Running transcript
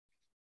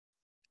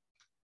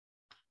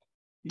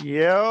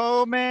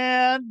Yo,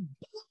 man,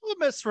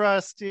 Miss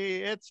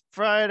Rusty. It's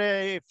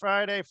Friday,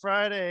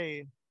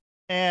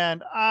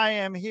 and I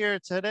am here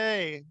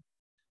today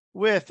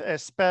with a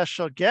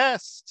special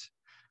guest.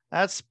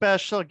 That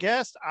special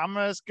guest, I'm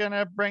just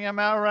gonna bring him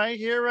out right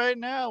here, right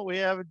now. We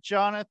have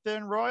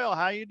Jonathan Royle.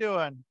 How you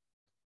doing?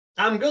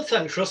 I'm good,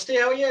 thanks, Rusty.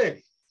 How are you?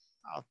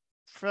 Oh,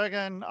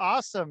 friggin'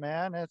 awesome,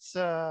 man. It's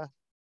a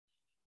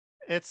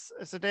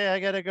day I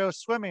got to go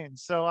swimming,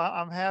 so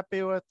I'm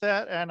happy with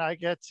that, and I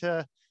get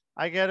to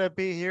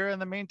be here in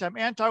the meantime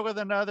and talk with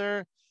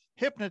another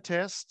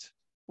hypnotist,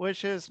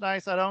 which is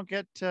nice. I don't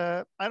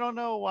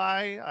know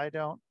why I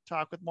don't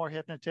talk with more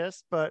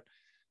hypnotists, but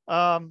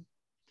um,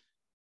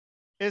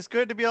 it's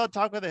good to be able to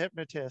talk with a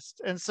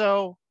hypnotist. And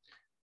so,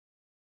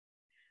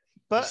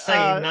 He's but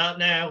saying that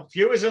now.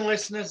 Viewers and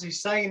listeners,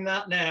 he's saying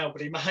that now,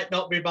 but he might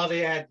not be by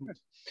the end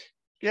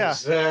yeah.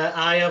 because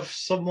I have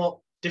somewhat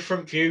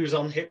different views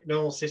on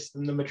hypnosis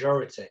than the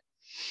majority.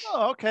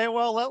 Oh, okay.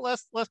 Well,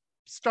 let's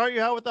start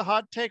you out with a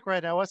hot take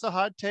right now. What's a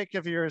hot take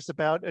of yours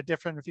about a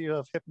different view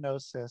of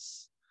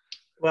hypnosis?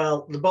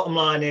 Well, the bottom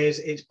line is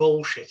it's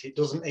bullshit. It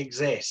doesn't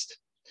exist.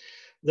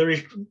 There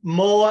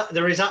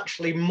is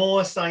actually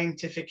more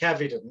scientific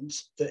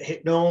evidence that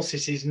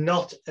hypnosis is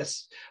not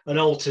an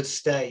altered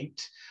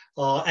state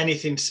or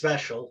anything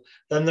special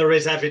than there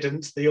is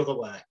evidence the other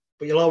way.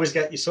 But you'll always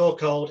get your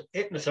so-called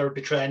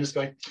hypnotherapy trainers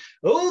going,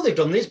 oh, they've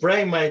done these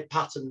brainwave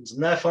patterns,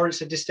 and therefore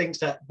it's a distinct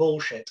step.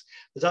 Bullshit.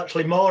 There's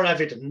actually more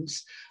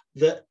evidence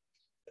that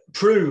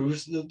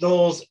proves that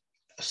those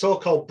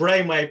so-called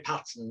brainwave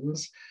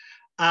patterns,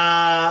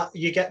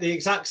 you get the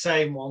exact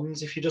same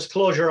ones if you just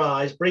close your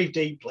eyes, breathe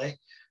deeply,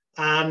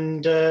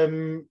 and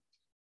a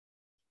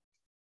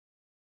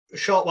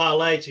short while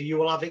later, you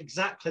will have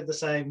exactly the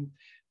same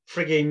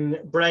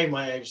frigging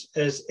brainwaves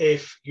as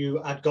if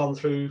you had gone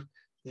through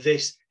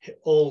this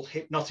all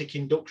hypnotic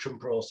induction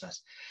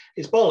process.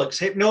 It's bollocks.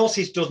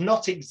 Hypnosis does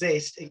not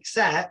exist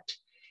except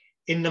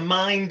in the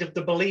mind of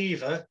the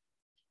believer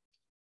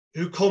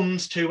who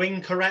comes to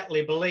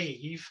incorrectly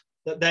believe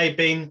that they've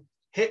been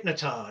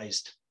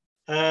hypnotized.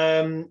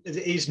 It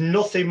is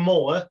nothing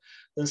more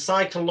than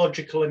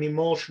psychological and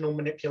emotional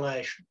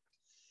manipulation.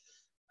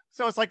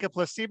 So it's like a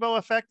placebo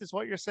effect, is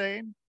what you're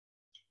saying?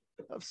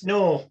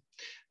 No,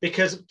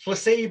 because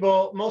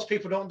placebo, most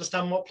people don't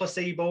understand what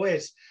placebo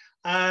is.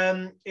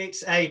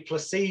 It's a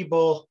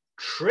placebo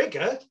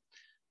trigger.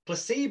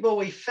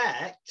 Placebo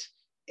effect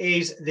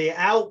is the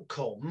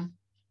outcome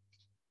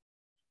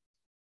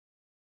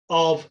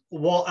of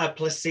what a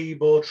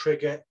placebo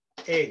trigger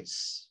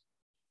is.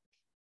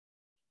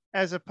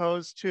 As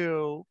opposed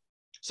to.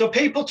 So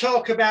people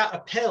talk about a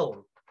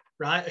pill,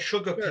 right? A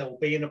sugar Sure. pill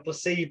being a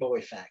placebo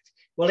effect.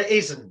 Well, it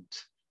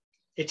isn't.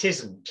 It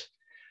isn't.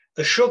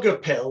 A sugar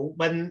pill,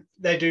 when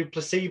they do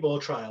placebo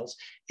trials,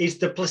 is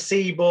the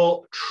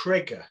placebo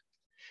trigger.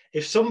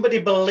 If somebody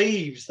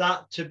believes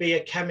that to be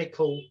a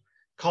chemical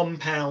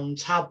compound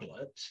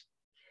tablet,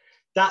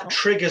 that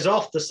triggers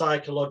off the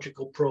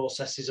psychological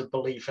processes of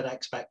belief and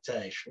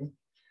expectation.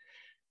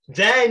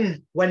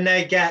 Then, when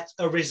they get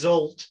a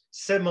result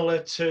similar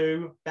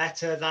to,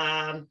 better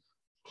than,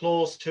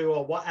 close to,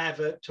 or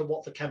whatever to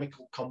what the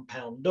chemical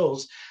compound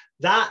does,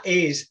 that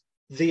is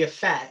the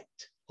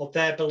effect of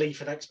their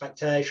belief and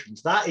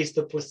expectations. That is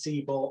the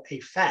placebo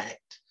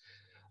effect.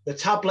 The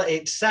tablet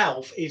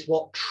itself is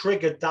what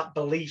triggered that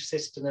belief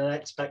system and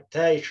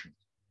expectation.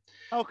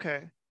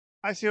 Okay,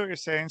 I see what you're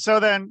saying. So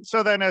then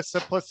it's a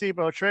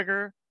placebo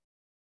trigger,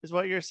 is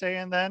what you're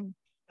saying. Then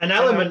an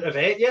element of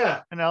it,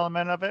 yeah. An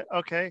element of it.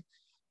 Okay.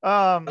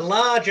 A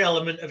large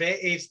element of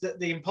it is that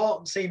the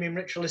important seeming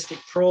ritualistic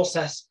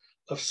process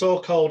of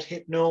so-called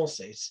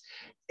hypnosis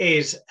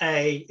is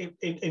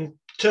in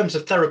terms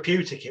of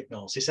therapeutic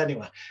hypnosis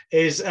anyway,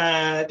 is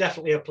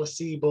definitely a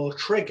placebo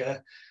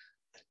trigger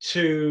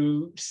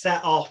to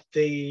set off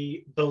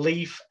the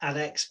belief and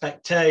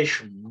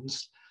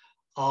expectations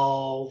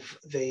of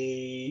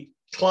the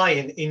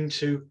client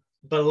into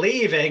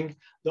believing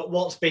that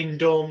what's been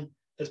done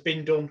has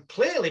been done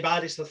clearly by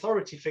this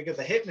authority figure,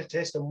 the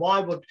hypnotist, and why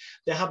would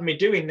they have me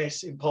doing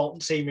this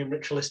important seeming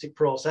ritualistic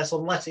process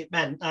unless it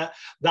meant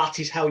that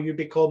is how you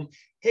become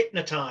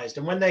hypnotized.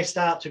 And when they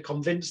start to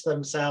convince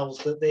themselves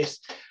that this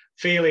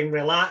feeling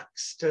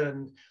relaxed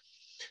and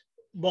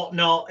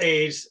whatnot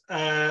is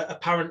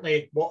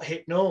apparently what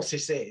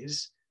hypnosis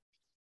is,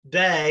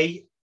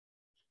 they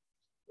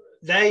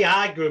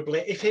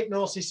arguably, if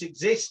hypnosis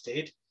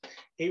existed,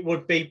 it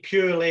would be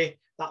purely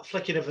that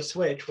flicking of a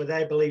switch where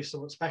they believe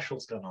something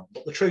special's going on.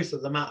 But the truth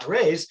of the matter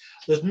is,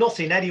 there's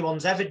nothing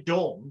anyone's ever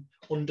done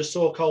under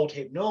so-called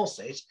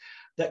hypnosis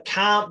that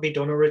can't be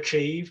done or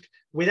achieved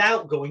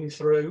without going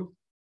through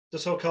the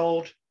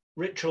so-called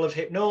ritual of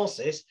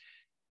hypnosis,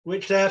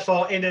 which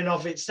therefore in and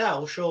of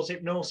itself shows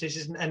hypnosis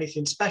isn't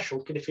anything special,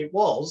 because if it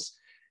was,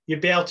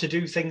 you'd be able to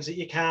do things that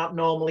you can't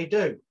normally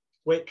do,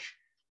 which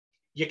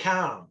you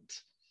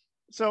can't.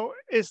 So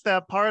is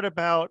that part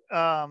about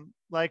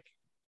like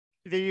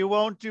that you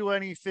won't do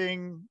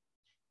anything?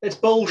 It's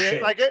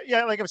bullshit. Like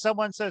if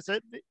someone says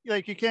it,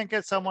 like you can't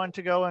get someone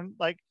to go and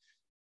like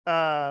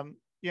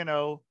you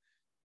know,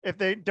 if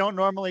they don't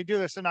normally do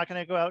this, they're not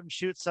going to go out and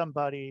shoot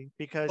somebody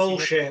because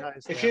bullshit.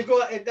 If you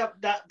go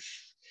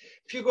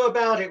if you go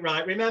about it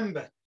right,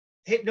 remember,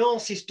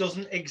 hypnosis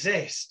doesn't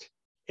exist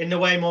in the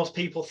way most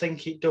people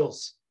think it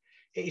does.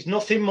 It is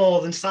nothing more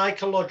than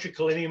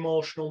psychological and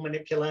emotional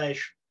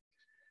manipulation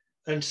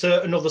and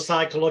certain other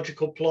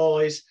psychological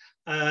ploys,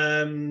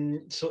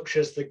 such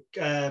as the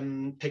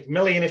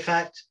Pygmalion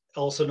effect,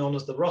 also known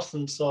as the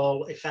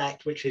Rothenthal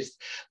effect, which is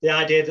the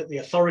idea that the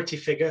authority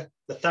figure,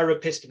 the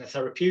therapist in a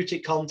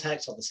therapeutic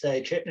context, or the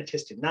stage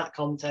hypnotist in that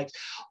context,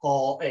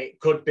 or it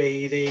could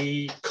be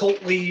the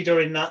cult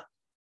leader in that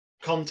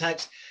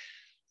context,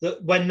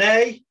 that when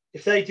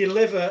if they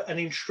deliver an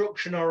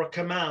instruction or a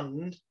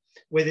command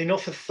with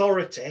enough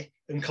authority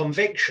and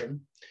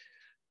conviction,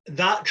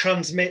 that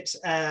transmits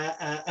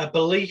a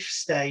belief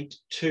state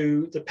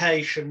to the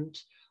patient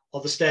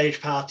or the stage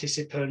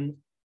participant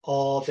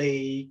or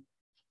the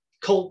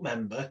cult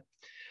member,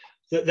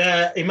 that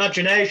their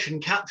imagination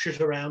captures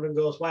around and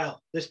goes, wow,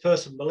 this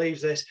person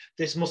believes this,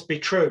 this must be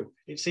true.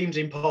 It seems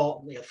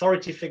important. The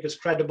authority figure's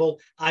credible.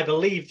 I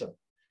believe them.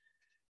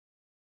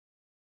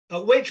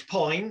 At which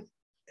point,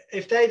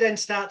 if they then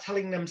start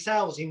telling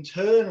themselves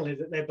internally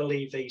that they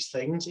believe these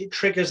things, it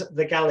triggers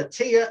the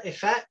Galatea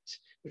effect,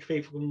 which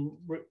people can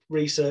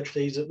research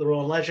these at their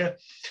own leisure,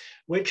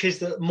 which is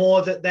that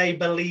more that they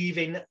believe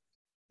in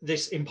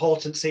this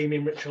important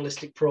seeming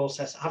ritualistic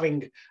process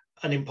having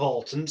an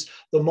importance,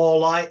 the more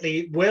likely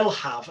it will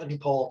have an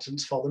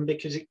importance for them,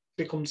 because it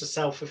becomes a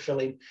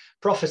self-fulfilling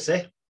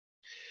prophecy.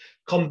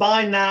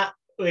 Combine that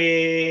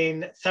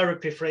in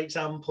therapy, for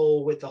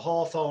example, with the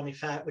Hawthorne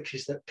effect, which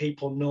is that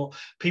people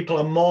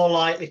are more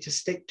likely to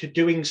stick to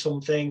doing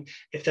something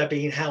if they're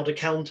being held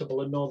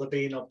accountable and know they're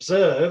being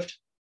observed.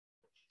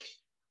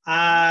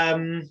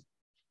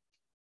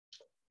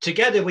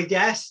 Together with,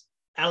 yes,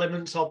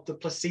 elements of the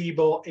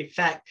placebo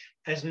effect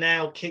has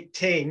now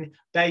kicked in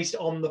based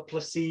on the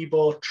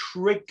placebo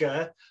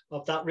trigger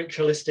of that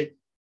ritualistic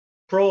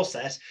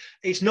process.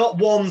 It's not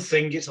one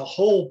thing, it's a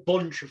whole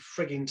bunch of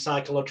frigging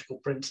psychological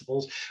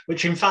principles,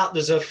 which in fact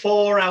there's a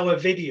 4-hour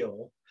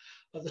video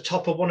at the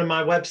top of one of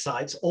my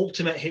websites,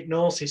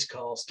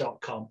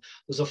 ultimatehypnosiscourse.com.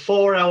 There's a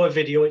 4-hour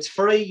video. It's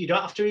free. You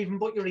don't have to even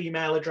put your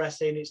email address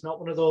in. It's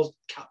not one of those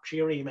capture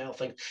your email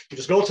things. You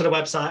just go to the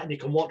website and you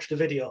can watch the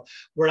video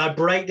where I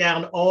break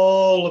down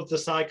all of the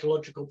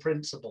psychological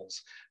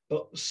principles.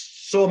 But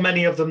so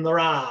many of them there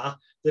are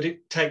that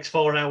it takes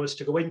 4 hours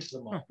to go into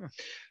them all.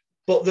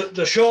 But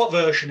the short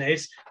version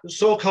is that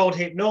so-called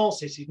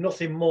hypnosis is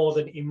nothing more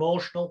than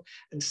emotional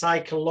and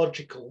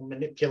psychological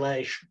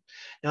manipulation.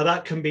 Now,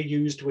 that can be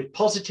used with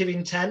positive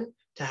intent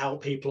to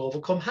help people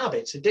overcome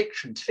habits,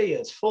 addictions,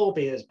 fears,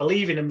 phobias,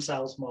 believe in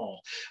themselves more,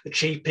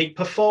 achieve peak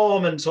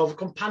performance,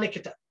 overcome panic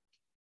attack.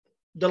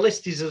 The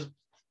list is as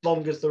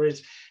long as there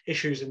is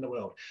issues in the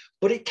world.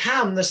 But it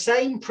can, the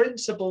same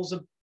principles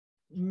of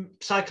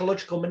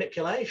psychological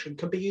manipulation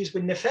can be used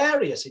with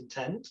nefarious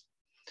intent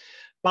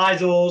by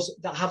those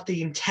that have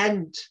the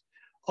intent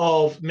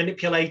of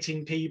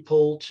manipulating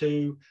people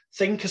to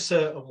think a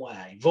certain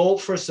way, vote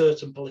for a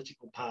certain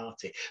political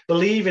party,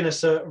 believe in a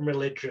certain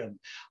religion,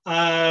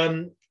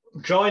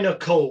 join a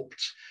cult,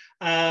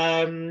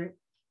 or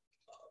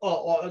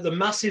the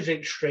massive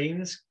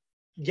extremes.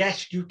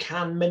 Yes, you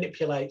can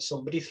manipulate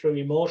somebody through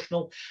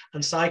emotional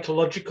and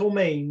psychological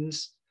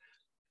means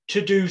to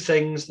do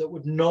things that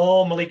would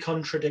normally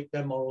contradict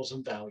their morals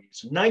and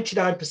values.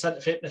 99%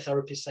 of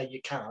hypnotherapists say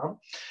you can't.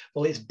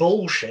 Well, it's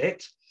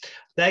bullshit.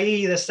 They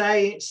either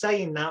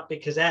saying that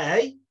because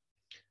A,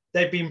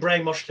 they've been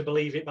brainwashed to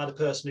believe it by the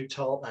person who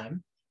taught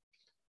them.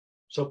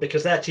 So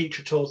because their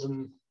teacher told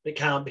them it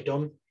can't be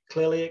done,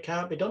 clearly it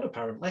can't be done,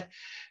 apparently,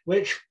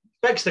 which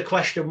begs the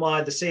question why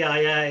the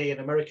CIA and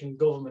American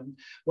government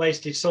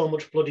wasted so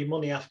much bloody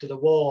money after the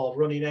war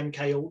running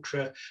MK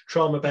Ultra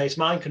trauma-based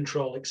mind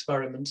control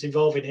experiments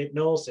involving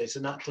hypnosis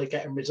and actually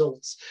getting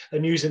results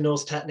and using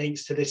those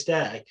techniques to this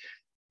day.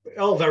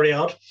 All very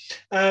odd,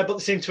 but they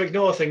seem to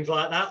ignore things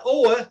like that.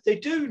 Or they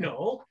do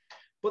know,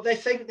 but they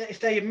think that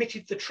if they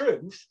admitted the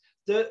truth,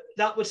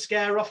 that would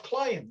scare off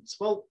clients.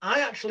 Well,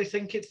 I actually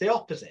think it's the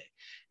opposite.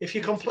 If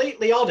you're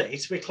completely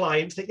honest with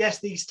clients that, yes,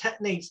 these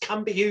techniques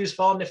can be used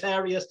for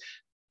nefarious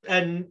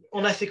and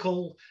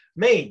unethical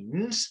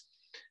means,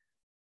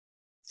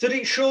 that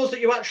it shows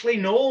that you actually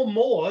know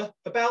more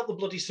about the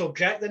bloody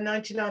subject than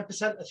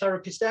 99% of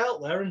therapists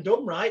out there, and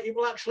done right, it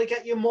will actually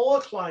get you more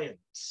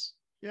clients.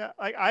 Yeah,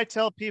 I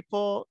tell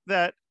people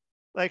that,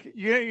 like,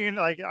 you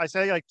know, like I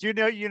say, like, you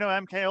know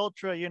MK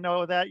Ultra, you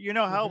know that, you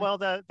know how well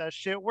that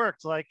shit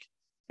worked. Like,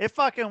 it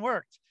fucking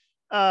worked.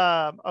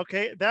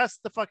 Okay, that's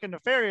the fucking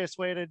nefarious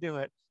way to do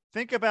it.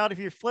 Think about if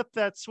you flip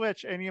that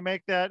switch and you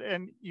make that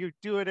and you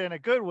do it in a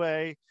good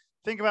way.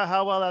 Think about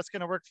how well that's going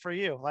to work for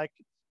you. Like,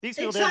 these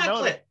people didn't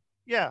know that.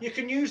 Yeah, you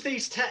can use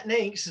these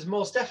techniques as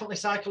most definitely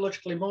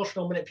psychological,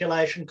 emotional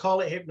manipulation. Call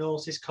it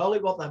hypnosis. Call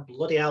it what that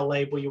bloody hell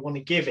label you want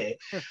to give it,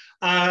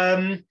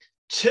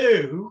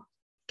 to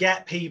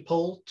get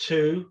people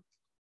to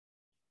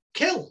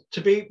kill,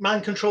 to be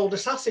mind-controlled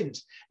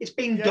assassins. It's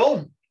been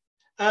done.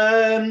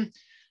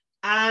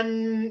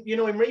 And, you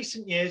know, in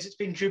recent years, it's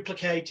been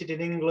duplicated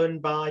in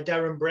England by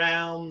Derren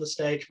Brown, the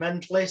stage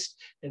mentalist,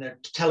 in a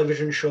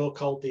television show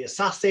called The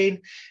Assassin.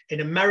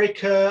 In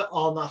America,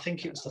 on, I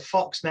think it was the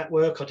Fox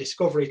network or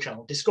Discovery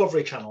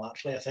Channel,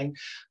 actually, I think,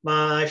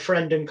 my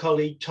friend and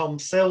colleague Tom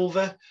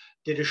Silver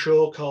did a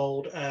show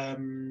called,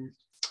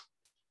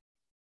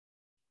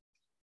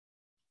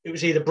 it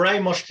was either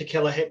Brainwashed to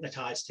Kill or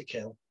Hypnotized to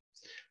Kill.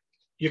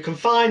 You can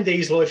find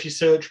these, or if you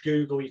search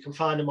Google, you can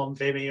find them on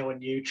Vimeo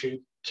and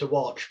YouTube to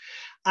watch.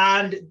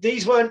 And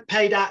these weren't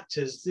paid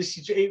actors.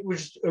 It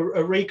was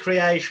a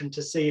recreation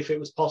to see if it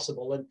was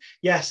possible. And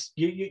yes,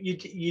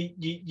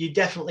 you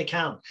definitely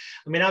can.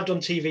 I mean, I've done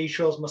TV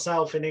shows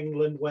myself in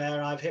England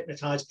where I've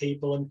hypnotized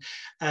people, and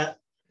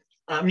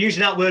I'm using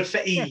that word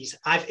for ease.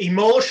 I've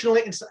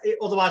emotionally,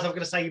 otherwise I'm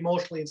going to say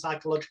emotionally and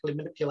psychologically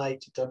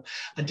manipulated them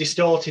and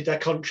distorted their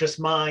conscious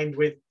mind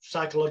with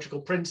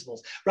psychological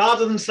principles.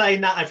 Rather than saying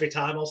that every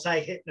time, I'll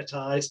say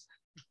hypnotized,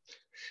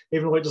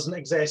 even though it doesn't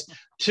exist,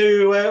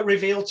 to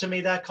reveal to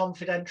me their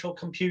confidential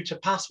computer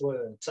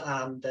passwords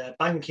and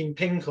banking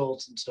PIN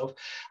codes and stuff.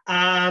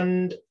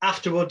 And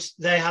afterwards,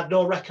 they had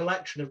no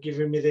recollection of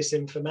giving me this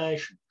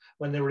information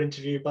when they were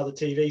interviewed by the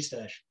TV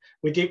station.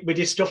 We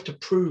did stuff to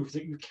prove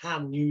that you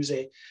can use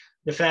it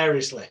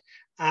nefariously.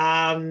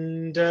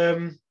 And,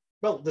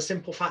 well, the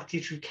simple fact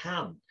is you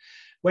can.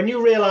 When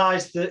you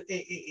realise that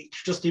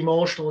it's just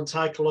emotional and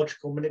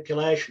psychological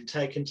manipulation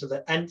taken to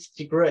the nth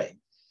degree,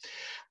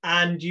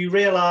 and you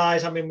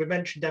realise, I mean, we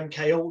mentioned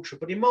MK Ultra,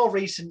 but in more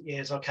recent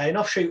years, okay, an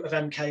offshoot of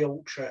MK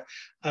Ultra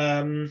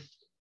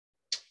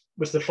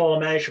was the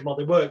formation, well,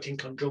 they worked in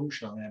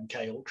conjunction on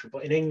MK Ultra,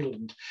 but in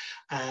England,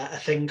 a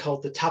thing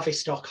called the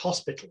Tavistock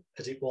Hospital,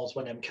 as it was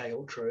when MK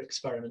Ultra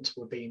experiments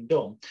were being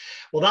done.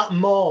 Well, that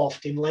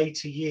morphed in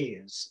later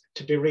years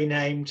to be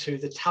renamed to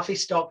the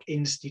Tavistock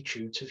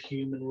Institute of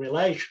Human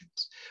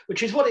Relations,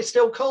 which is what it's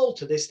still called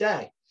to this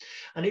day.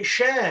 And it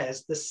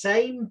shares the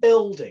same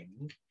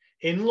building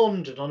in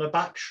London on a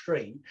back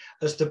street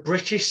as the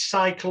British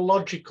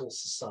Psychological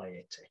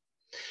Society,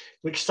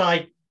 which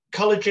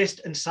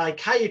psychologists and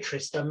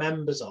psychiatrists are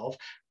members of.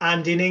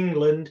 And in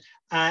England,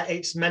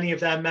 it's many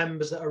of their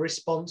members that are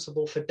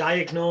responsible for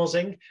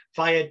diagnosing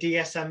via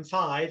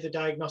DSM-5, the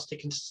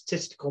Diagnostic and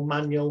Statistical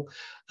Manual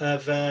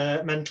of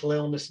Mental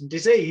Illness and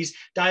Disease,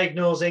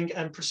 diagnosing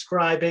and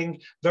prescribing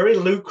very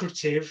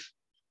lucrative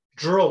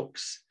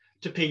drugs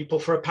to people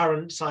for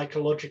apparent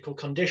psychological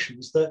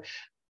conditions that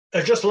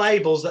are just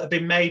labels that have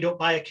been made up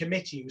by a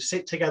committee who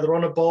sit together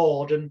on a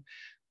board. And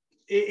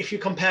if you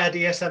compare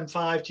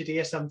DSM-5 to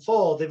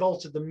DSM-4, they've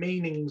altered the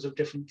meanings of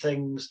different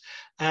things.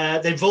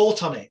 They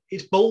vote on it.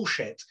 It's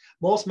bullshit.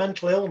 Most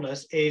mental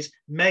illness is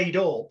made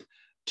up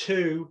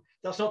to,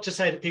 that's not to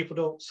say that people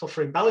don't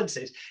suffer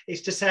imbalances.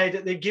 It's to say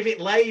that they give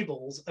it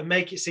labels and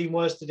make it seem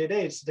worse than it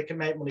is so they can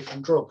make money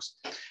from drugs.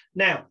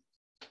 Now,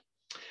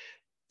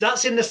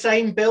 that's in the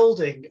same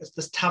building as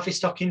the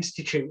Tavistock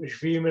Institute of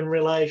Human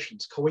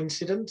Relations.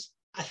 Coincidence?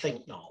 I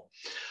think not.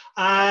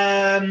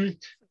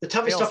 The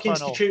Tavistock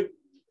Institute,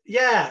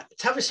 yeah,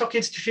 Tavistock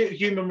Institute of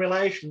Human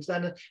Relations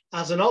then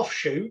as an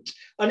offshoot,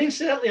 and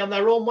incidentally on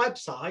their own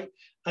website,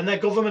 and they're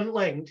government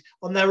linked,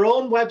 on their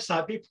own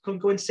website, people can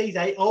go and see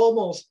they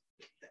almost,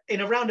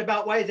 in a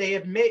roundabout way, they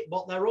admit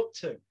what they're up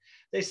to.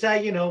 They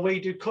say, you know, we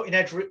do cutting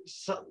edge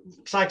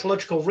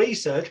psychological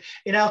research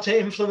in how to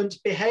influence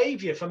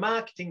behavior for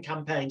marketing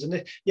campaigns.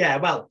 And yeah,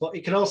 well, but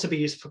it can also be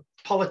used for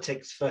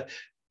politics, for,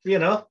 you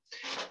know,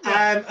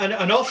 yeah. And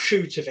an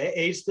offshoot of it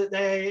is that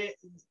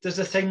there's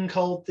a thing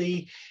called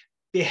the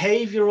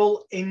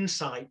Behavioural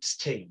Insights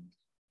Team,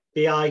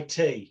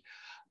 BIT,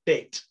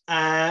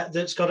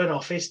 that's got an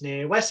office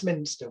near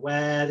Westminster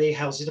where the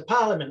Houses of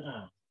Parliament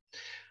are.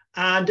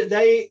 And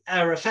they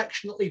are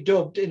affectionately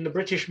dubbed in the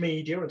British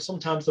media and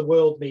sometimes the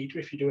world media,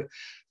 if you do a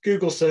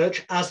Google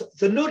search, as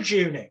the nudge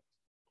unit,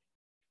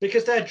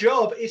 because their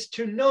job is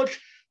to nudge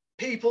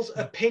people's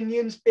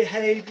opinions,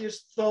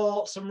 behaviours,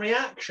 thoughts and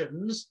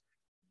reactions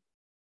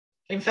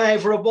in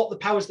favour of what the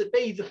powers that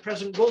be, the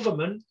present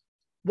government,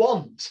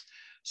 want.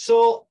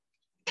 So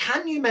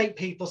can you make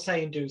people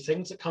say and do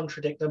things that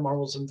contradict their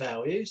morals and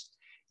values?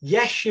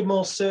 Yes, you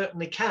most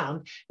certainly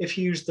can if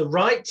you use the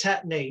right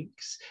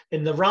techniques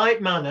in the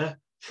right manner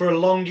for a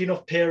long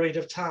enough period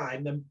of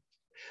time, then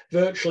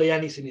virtually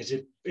anything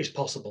is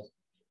possible.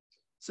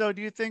 So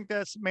do you think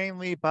that's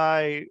mainly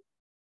by,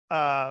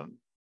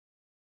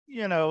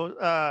 you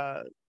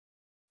know,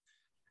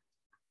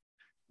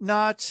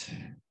 not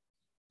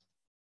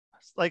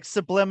like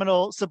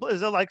subliminal,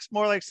 is it like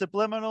more like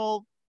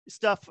subliminal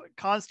stuff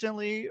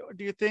constantly,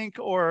 do you think?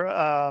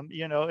 Or,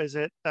 you know, is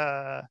it,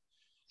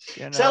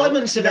 you know, it's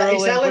elements of it.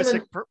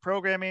 It's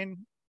programming?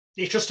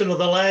 it's just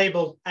another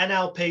label.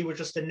 NLP was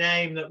just a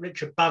name that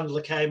Richard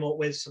Bandler came up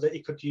with so that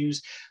he could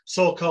use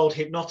so-called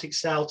hypnotic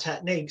style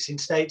techniques in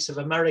states of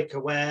America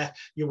where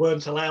you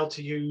weren't allowed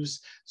to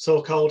use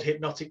so-called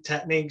hypnotic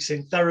techniques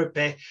in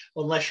therapy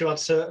unless you had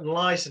certain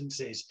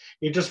licenses.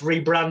 He just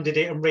rebranded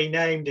it and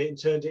renamed it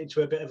and turned it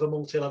into a bit of a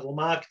multi-level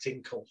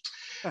marketing cult.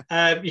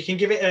 You can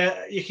give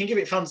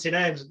it fancy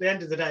names. At the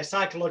end of the day,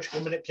 psychological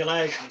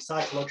manipulation is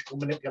psychological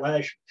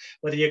manipulation.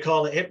 Whether you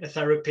call it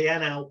hypnotherapy,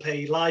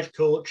 NLP, life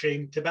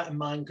coaching, Tibetan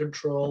mind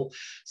control,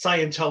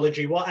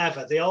 Scientology,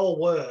 whatever, they all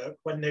work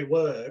when they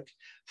work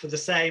for the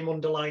same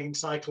underlying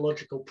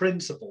psychological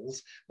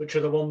principles, which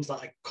are the ones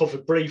that I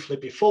covered briefly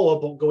before,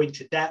 but go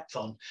into depth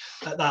on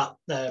at that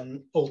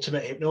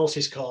Ultimate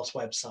Hypnosis course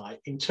website.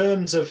 In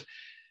terms of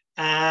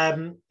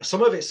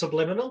some of it's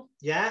subliminal,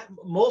 yeah.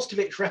 Most of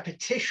it's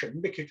repetition,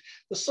 because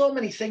there's so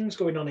many things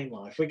going on in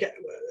life. We're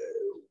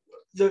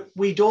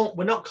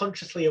not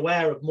consciously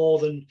aware of more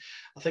than,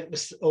 I think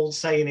the old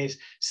saying is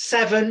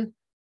 7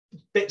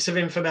 bits of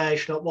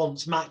information at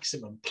once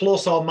maximum,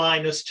 plus or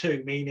minus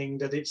 2, meaning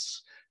that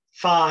it's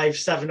 5,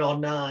 7, or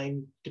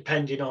 9,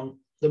 depending on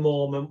the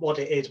moment, what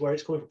it is, where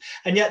it's coming from.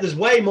 And yet there's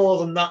way more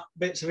than that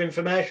bits of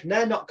information.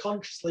 They're not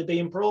consciously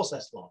being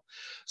processed long.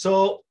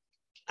 So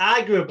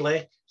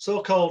arguably,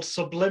 so-called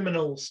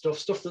subliminal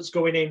stuff that's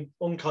going in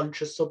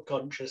unconscious,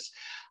 subconscious,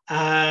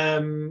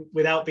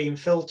 without being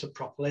filtered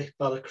properly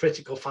by the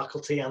critical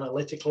faculty,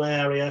 analytical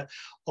area,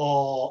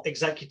 or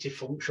executive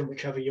function,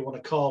 whichever you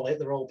want to call it,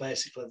 they're all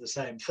basically the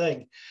same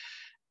thing,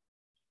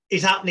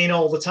 is happening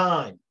all the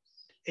time.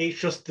 It's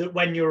just that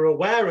when you're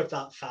aware of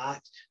that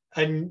fact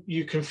and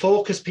you can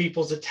focus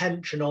people's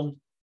attention on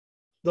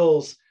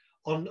those,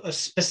 on a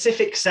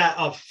specific set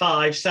of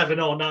 5, 7,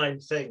 or 9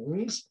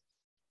 things,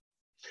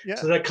 yeah.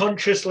 So they're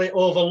consciously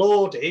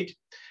overloaded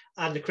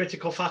and the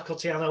critical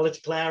faculty,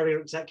 analytical area,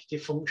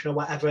 executive function, or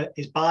whatever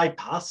is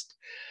bypassed,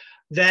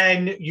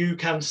 then you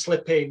can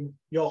slip in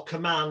your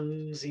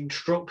commands,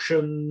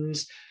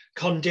 instructions,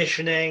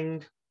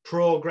 conditioning,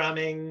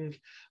 programming,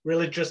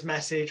 religious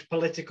message,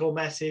 political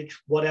message,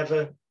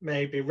 whatever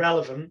may be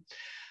relevant.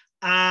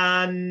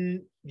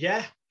 And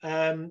yeah,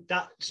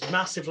 that's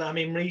massively, I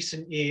mean,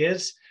 recent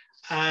years,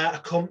 a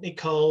company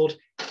called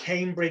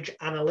Cambridge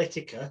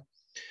Analytica,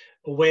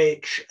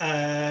 which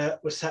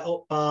was set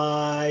up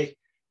by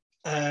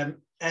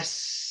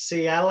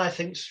SCL, I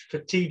think,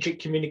 Strategic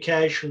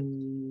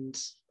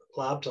Communications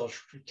Labs, or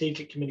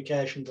Strategic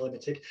Communications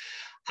Limited.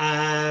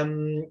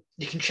 You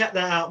can check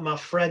that out on my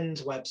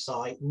friend's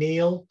website,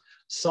 Neil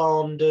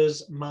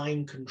Saunders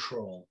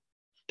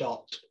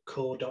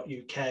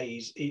mindcontrol.co.uk.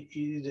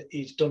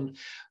 He's done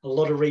a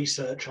lot of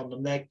research on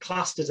them. They're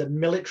classed as a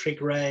military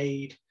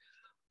grade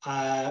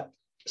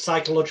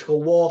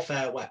psychological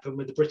warfare weapon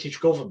with the British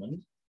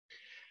government.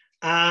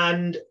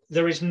 And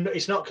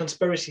it's not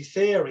conspiracy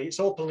theory, it's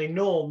openly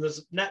known.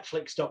 There's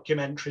Netflix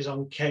documentaries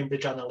on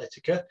Cambridge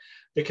Analytica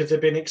because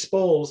they've been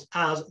exposed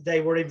as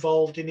they were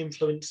involved in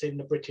influencing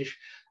the British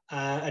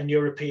and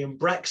European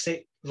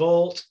Brexit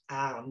vote,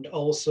 and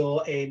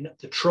also in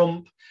the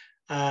Trump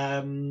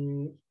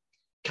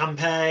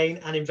campaign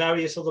and in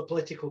various other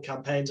political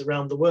campaigns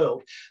around the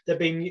world. They've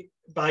been,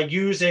 by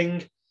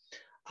using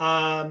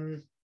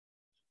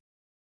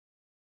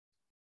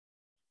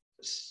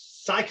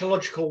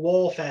psychological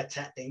warfare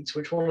techniques,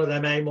 which one of their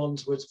main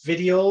ones was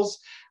videos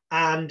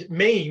and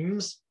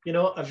memes, you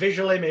know, a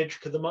visual image,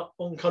 because the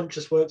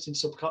unconscious works in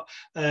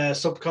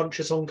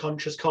subconscious,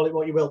 unconscious, call it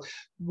what you will,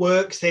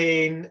 works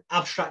in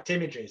abstract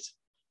images.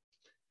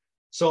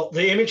 So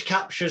the image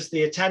captures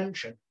the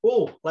attention.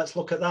 Oh, let's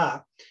look at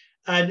that.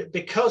 And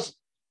because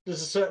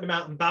there's a certain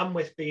amount of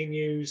bandwidth being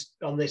used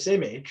on this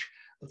image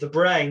of the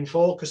brain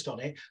focused on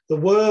it, the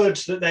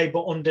words that they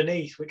put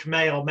underneath, which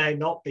may or may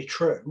not be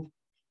true,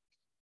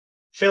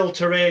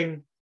 filter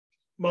in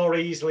more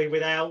easily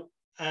without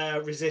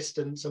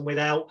resistance and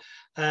without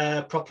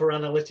proper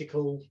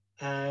analytical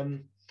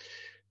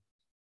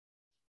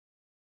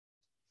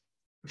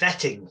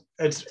vetting,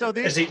 as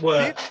it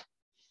were.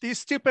 These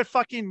stupid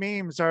fucking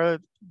memes are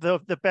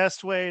the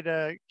best way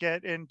to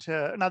get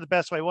into, not the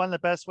best way, one of the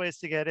best ways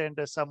to get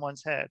into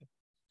someone's head.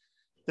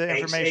 The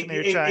information that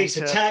you're trying to... It's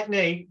a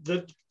technique,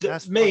 the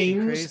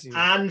memes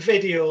and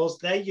videos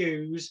they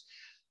use.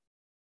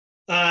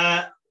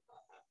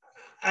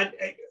 And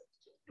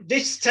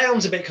this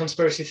sounds a bit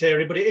conspiracy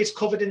theory, but it is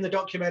covered in the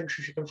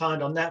documentaries you can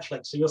find on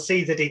Netflix. So you'll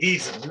see that it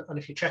isn't. And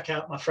if you check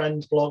out my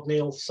friend's blog,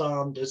 Neil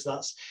Saunders,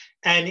 that's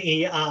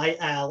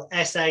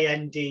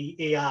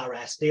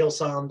NeilSanders, Neil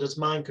Saunders,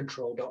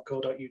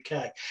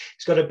 mindcontrol.co.uk.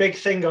 It's got a big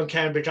thing on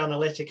Cambridge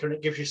Analytica, and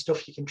it gives you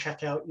stuff you can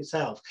check out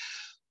yourself.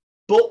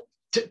 But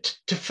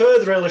to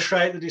further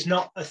illustrate that it's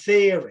not a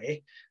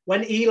theory,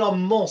 when Elon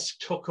Musk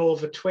took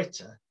over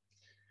Twitter,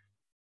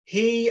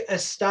 he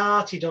has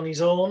started on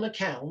his own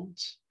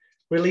account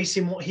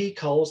releasing what he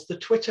calls the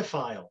Twitter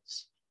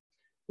files,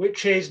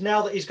 which is,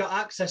 now that he's got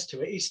access to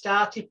it, he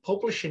started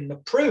publishing the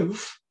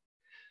proof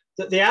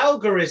that the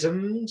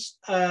algorithms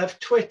of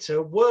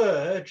Twitter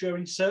were,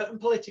 during certain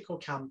political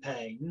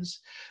campaigns,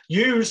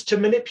 used to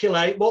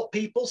manipulate what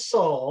people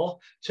saw,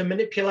 to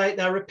manipulate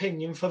their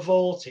opinion for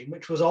voting,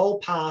 which was all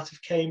part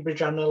of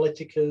Cambridge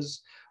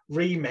Analytica's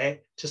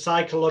remit to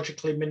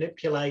psychologically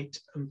manipulate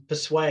and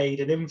persuade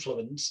and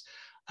influence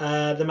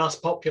the mass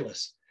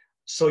populace.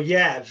 So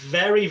yeah,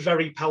 very,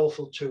 very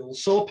powerful tool.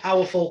 So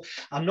powerful,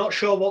 I'm not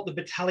sure what the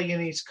battalion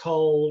is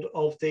called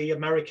of the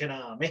American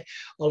Army,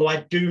 although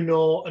I do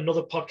know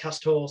another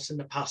podcast host in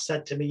the past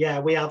said to me, yeah,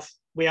 we have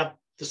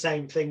the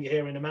same thing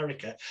here in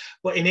America.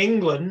 But in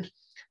England,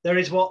 there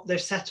is what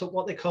they've set up,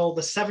 what they call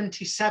the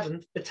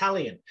 77th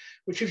Battalion,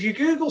 which if you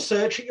Google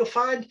search it, you'll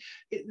find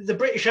the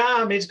British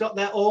Army's got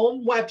their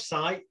own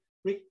website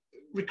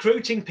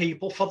recruiting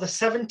people for the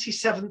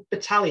 77th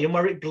Battalion,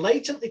 where it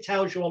blatantly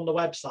tells you on the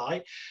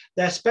website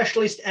their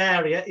specialist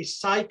area is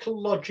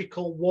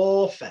psychological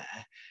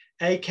warfare,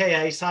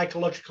 aka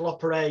psychological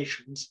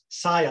operations,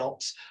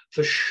 PSYOPs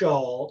for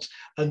short,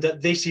 and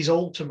that this is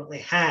ultimately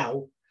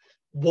how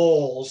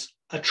wars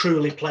are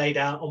truly played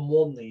out and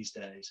won these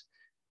days.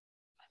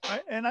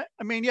 I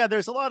mean, yeah,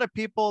 there's a lot of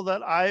people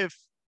that I've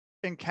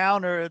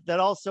encountered that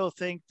also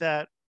think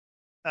that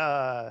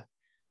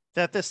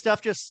that this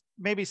stuff just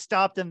maybe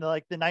stopped in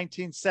the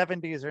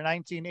 1970s or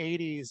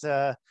 1980s,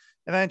 and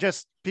then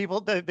just people,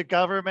 the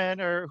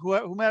government or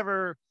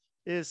whomever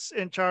is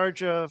in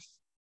charge of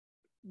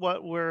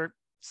what we're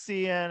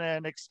seeing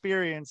and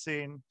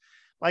experiencing,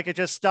 like it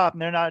just stopped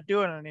and they're not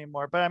doing it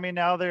anymore. But I mean,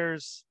 now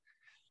there's,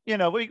 we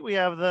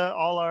have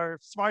all our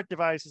smart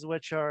devices,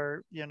 which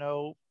are,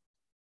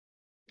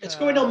 it's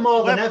going on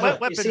more than ever.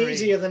 Weaponry. It's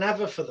easier than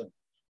ever for them.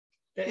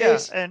 It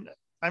is. And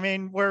I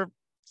mean, we're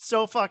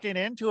so fucking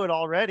into it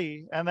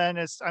already. And then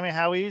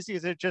how easy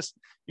is it? Just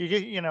you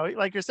get,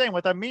 like you're saying,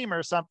 with a meme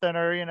or something,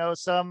 or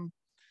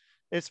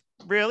it's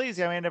real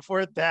easy. I mean, if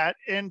we're that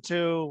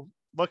into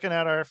looking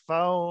at our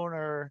phone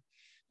or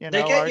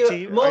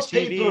most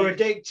people are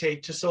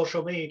addicted to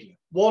social media,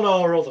 one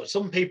or other.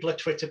 Some people are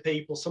Twitter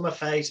people, some are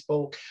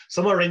Facebook,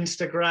 some are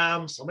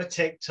Instagram, some are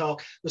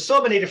TikTok. There's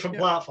so many different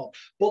platforms.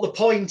 But the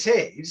point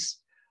is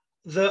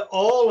that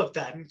all of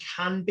them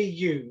can be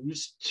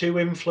used to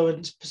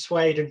influence,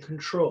 persuade, and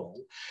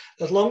control.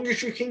 As long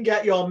as you can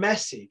get your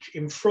message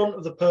in front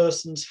of the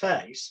person's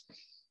face,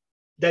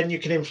 then you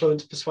can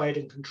influence, persuade,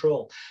 and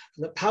control.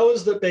 And the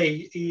powers that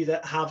be either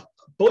have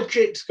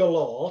budgets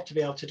galore to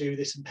be able to do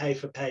this and pay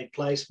for paid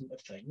placement of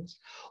things,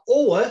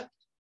 or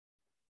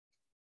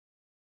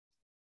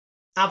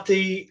have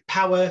the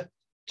power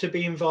to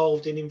be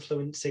involved in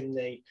influencing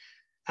the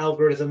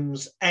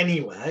algorithms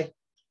anyway.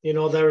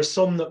 There are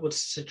some that would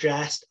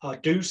suggest, or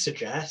do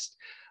suggest,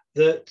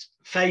 that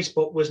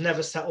Facebook was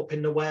never set up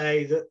in the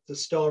way that the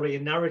story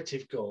and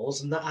narrative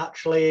goes, and that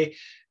actually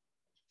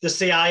the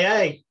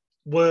CIA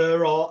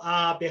were or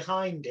are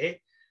behind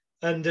it,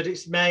 and that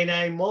its main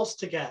aim was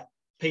to get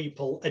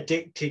people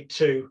addicted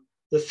to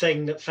the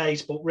thing that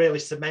Facebook really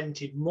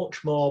cemented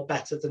much more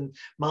better than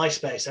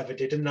MySpace ever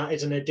did, and that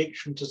is an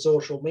addiction to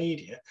social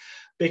media,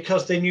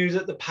 because they knew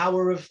that the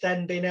power of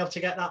then being able to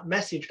get that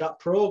message, that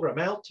program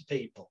out to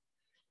people.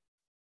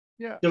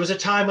 Yeah. There was a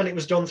time when it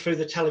was done through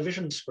the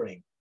television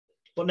screen,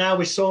 but now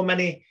with so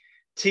many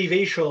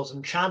TV shows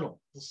and channels,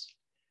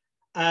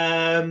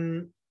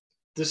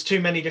 there's too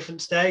many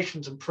different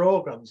stations and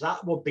programs.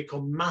 That would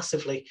become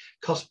massively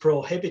cost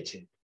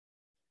prohibitive.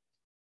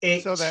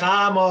 It's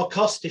far more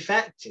cost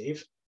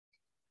effective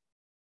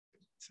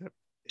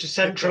to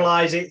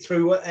centralize it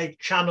through a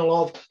channel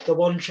of the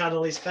one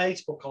channel is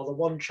Facebook or the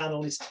one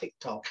channel is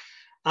TikTok,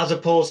 as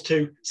opposed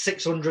to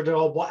 600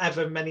 or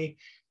whatever many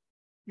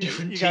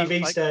different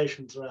TV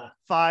stations there.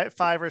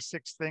 Five or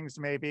six things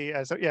maybe,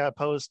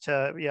 opposed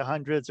to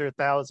hundreds or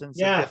thousands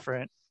of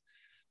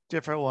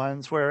different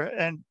ones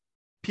and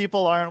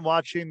people aren't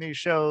watching these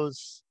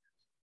shows.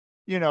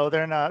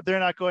 They're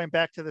not going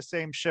back to the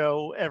same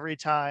show every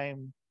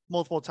time,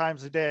 multiple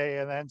times a day,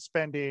 and then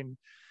spending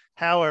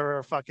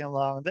however fucking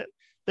long. That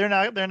they're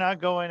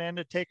not going in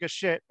to take a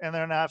shit, and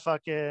they're not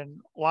fucking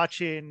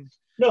watching.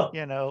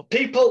 No,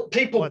 people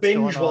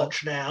binge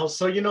watch now,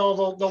 so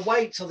they'll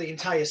wait till the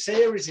entire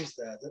series is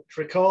there that's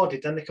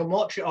recorded, then they can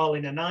watch it all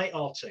in a night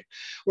or two.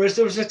 Whereas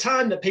there was a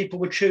time that people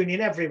would tune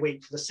in every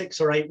week for the 6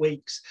 or 8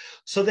 weeks,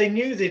 so they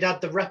knew they'd had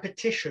the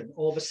repetition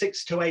over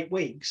 6 to 8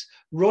 weeks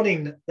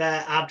running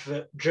their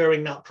advert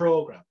during that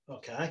program.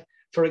 Okay.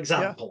 For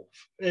example,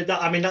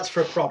 that's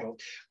for a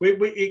product.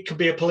 It could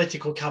be a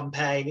political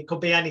campaign. It could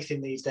be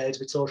anything these days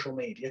with social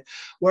media.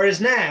 Whereas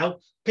now,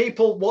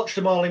 people watch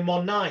them all in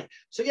one night.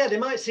 So yeah, they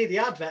might see the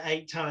advert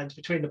 8 times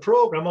between the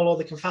program, although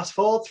they can fast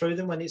forward through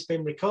them when it's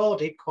been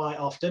recorded quite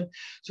often.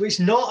 So it's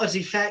not as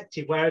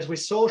effective. Whereas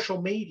with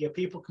social media,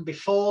 people can be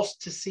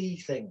forced to see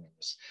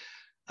things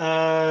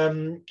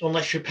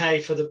unless you pay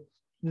for the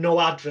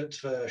no adverts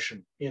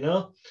version,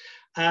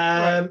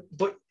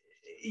 But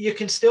you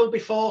can still be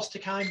forced to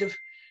kind of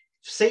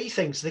see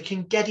things. They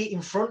can get it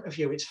in front of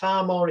you. It's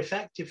far more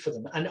effective for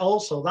them. And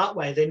also that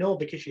way they know,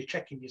 because you're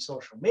checking your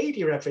social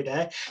media every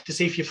day to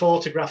see if your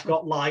photograph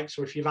got likes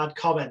or if you've had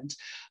comments,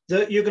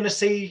 that you're going to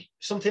see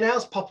something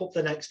else pop up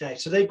the next day.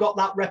 So they've got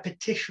that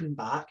repetition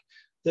back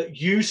that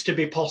used to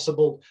be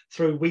possible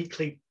through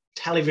weekly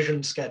television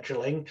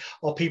scheduling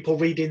or people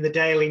reading the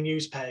daily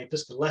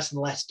newspapers, because less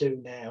and less do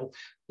now,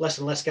 less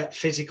and less get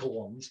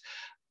physical ones.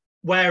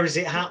 Where is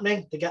it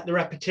happening? They get the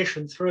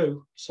repetition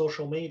through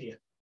social media.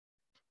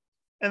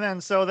 And then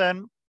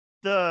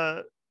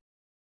the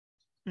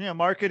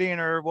marketing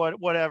or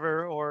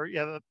whatever, or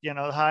the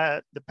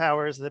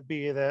powers that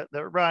be that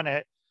run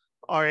it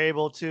are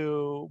able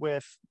to,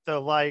 with the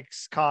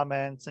likes,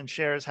 comments, and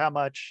shares, how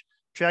much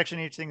traction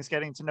each thing's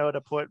getting to know,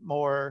 to put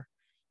more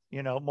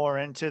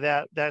into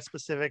that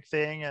specific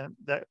thing, and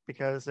that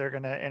because they're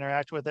going to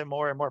interact with it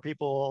more, and more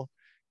people will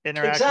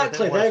interact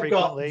exactly with it more they've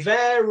frequently. got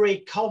very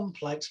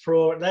complex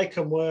they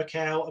can work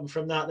out, and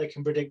from that they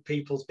can predict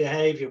people's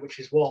behavior, which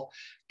is what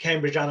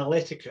Cambridge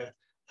Analytica,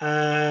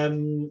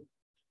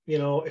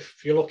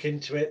 if you look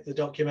into it, the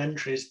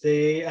documentaries,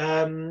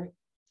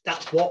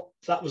 that's what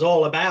that was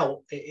all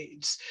about.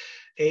 It's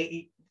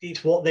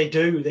what they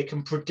do. They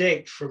can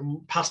predict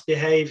from past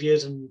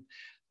behaviors and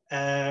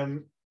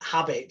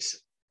habits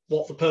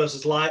what the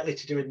person's likely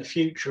to do in the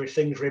future if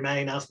things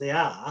remain as they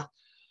are.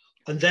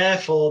 And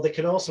therefore, they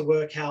can also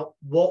work out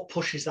what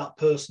pushes that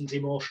person's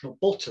emotional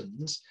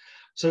buttons,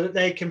 so that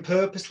they can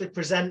purposely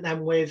present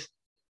them with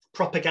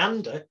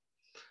propaganda,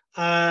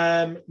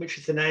 which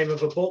is the name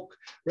of a book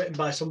written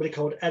by somebody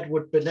called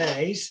Edward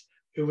Bernays,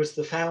 who was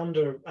the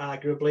founder,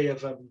 arguably,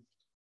 of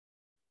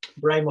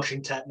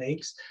brainwashing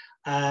techniques.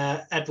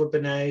 Edward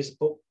Bernays'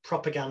 book,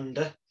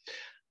 Propaganda.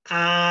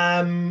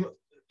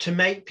 To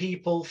make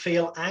people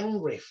feel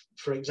angry,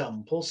 for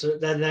example, so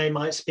then they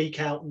might speak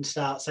out and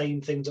start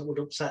saying things that would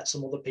upset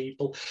some other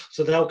people.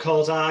 So they'll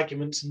cause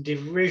arguments and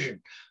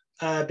division,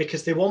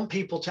 because they want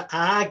people to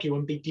argue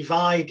and be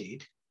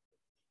divided.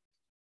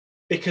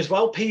 Because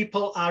while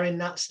people are in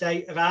that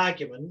state of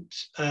argument,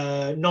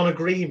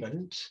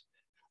 non-agreement,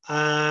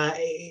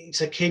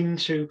 it's akin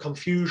to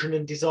confusion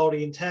and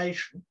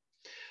disorientation,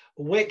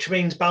 which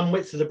means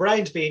bandwidth of the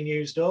brain's being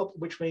used up,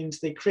 which means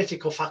the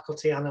critical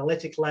faculty,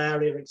 analytical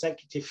area,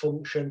 executive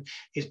function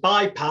is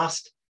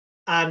bypassed.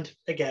 And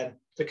again,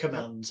 the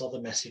commands or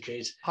the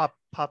messages pop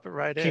it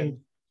right can in,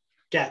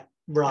 get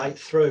right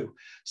through.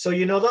 So,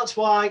 that's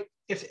why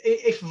if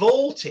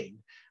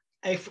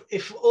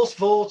us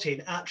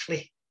voting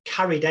actually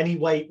carried any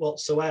weight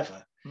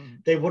whatsoever,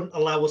 they wouldn't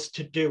allow us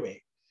to do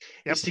it.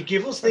 Yep. It's to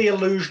give us the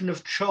illusion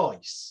of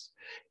choice.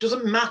 It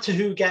doesn't matter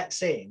who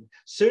gets in.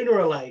 Sooner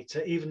or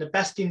later, even the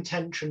best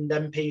intentioned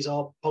MPs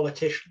or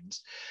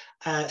politicians,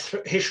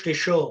 history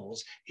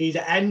shows,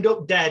 either end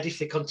up dead if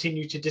they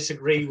continue to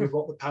disagree with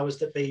what the powers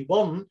that be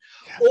want,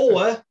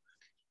 or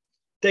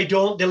they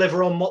don't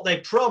deliver on what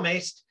they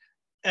promised.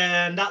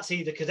 And that's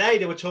either because A,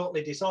 they were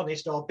totally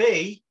dishonest, or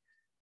B,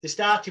 they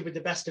started with the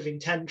best of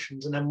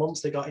intentions, and then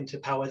once they got into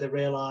power, they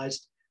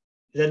realised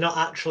they're not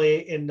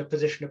actually in the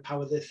position of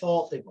power they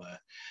thought they were.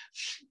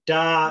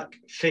 Dark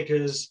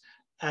figures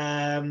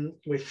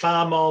with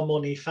far more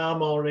money, far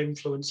more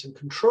influence and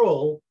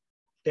control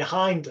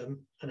behind them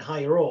and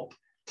higher up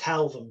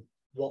tell them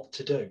what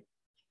to do.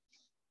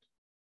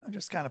 They're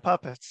just kind of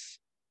puppets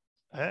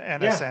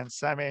in a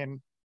sense. I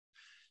mean,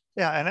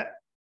 and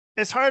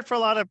it's hard for a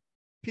lot of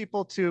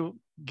people to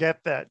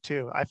get that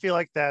too. I feel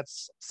like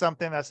that's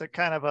something that's a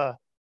kind of a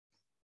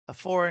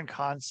foreign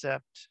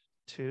concept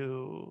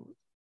to,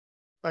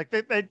 like,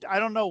 they I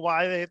don't know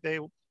why they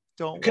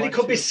don't. Because it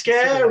could be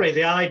scary,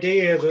 the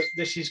idea that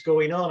this is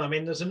going on. I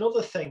mean, there's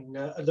another thing.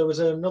 There was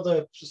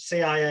another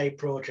CIA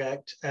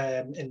project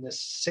in the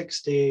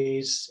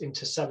 60s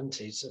into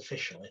 70s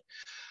officially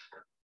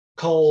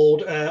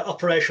called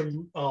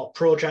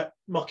Project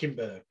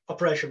Mockingbird.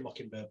 Operation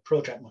Mockingbird,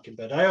 Project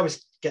Mockingbird. I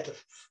always get the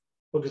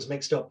buggers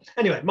mixed up.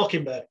 Anyway,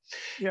 Mockingbird,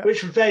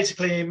 which was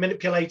basically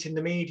manipulating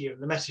the media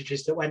and the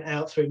messages that went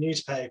out through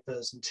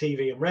newspapers and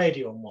TV and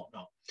radio and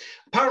whatnot.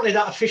 Apparently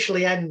that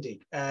officially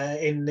ended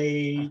in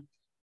the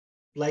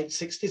late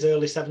 60s,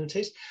 early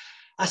 70s.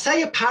 I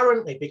say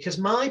apparently because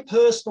my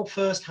personal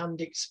first-hand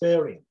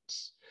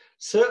experience,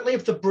 certainly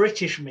of the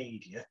British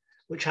media,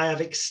 which I have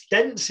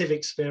extensive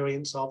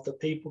experience of, that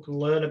people can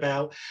learn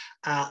about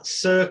at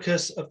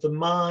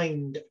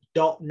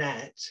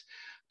circusofthemind.net,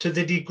 to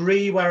the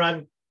degree where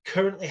I'm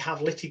currently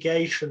have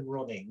litigation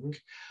running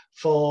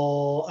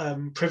for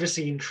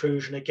privacy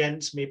intrusion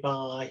against me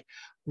by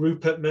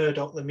Rupert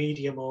Murdoch, the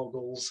media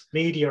mogul's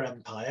media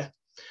empire.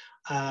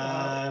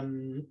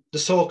 The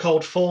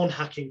so-called phone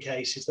hacking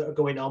cases that are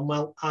going on.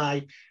 Well,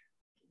 I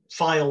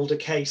filed a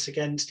case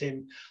against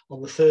him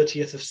on the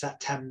 30th of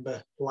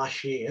September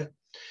last year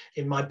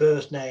in my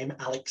birth name,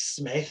 Alex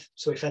Smith.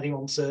 So if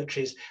anyone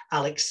searches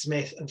Alex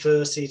Smith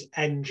versus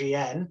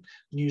NGN,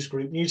 News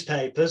Group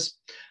newspapers,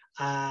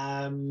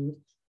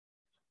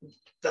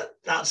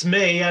 that's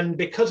me. And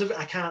because of it,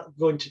 I can't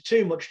go into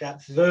too much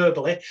depth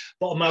verbally,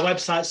 but on my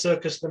website,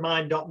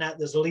 circusthemind.net,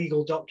 there's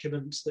legal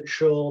documents that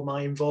show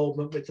my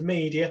involvement with the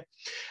media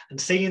and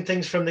seeing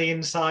things from the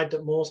inside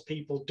that most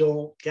people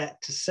don't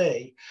get to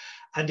see.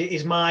 And it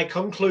is my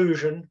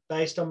conclusion,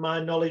 based on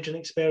my knowledge and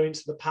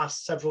experience of the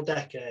past several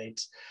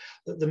decades,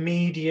 that the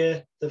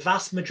media, the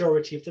vast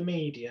majority of the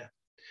media,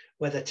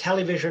 whether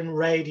television,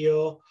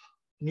 radio,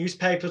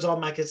 newspapers or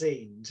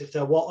magazines, if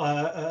they're what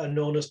are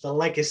known as the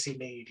legacy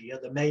media,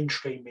 the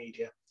mainstream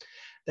media,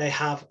 they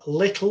have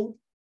little,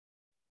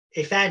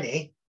 if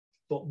any,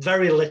 but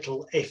very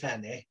little, if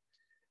any,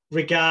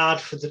 regard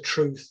for the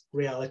truth,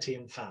 reality,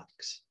 and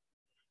facts.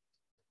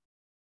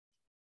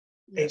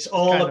 It's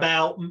all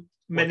about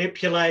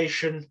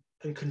manipulation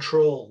and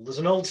control. There's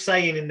an old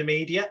saying in the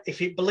media,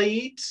 if it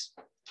bleeds,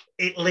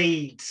 it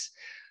leads,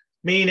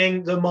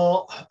 meaning the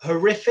more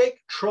horrific,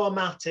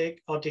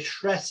 traumatic, or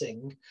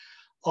distressing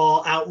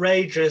or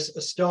outrageous a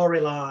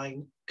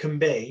storyline can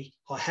be,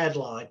 or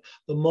headline,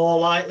 the more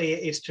likely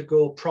it is to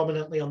go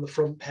prominently on the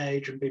front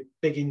page and be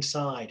big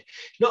inside.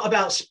 It's not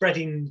about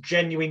spreading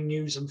genuine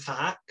news and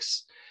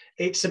facts.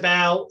 It's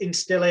about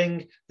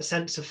instilling a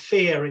sense of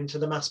fear into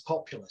the mass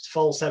populace,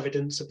 false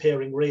evidence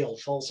appearing real,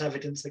 false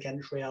evidence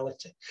against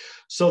reality.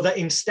 So that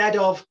instead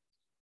of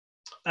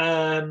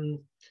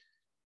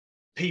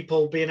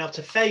people being able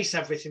to face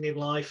everything in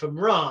life and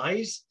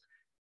rise,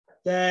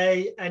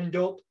 they end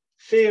up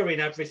fearing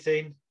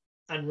everything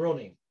and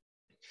running.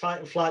 Fight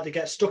and flight, they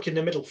get stuck in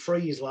the middle,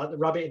 freeze like the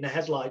rabbit in the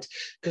headlights,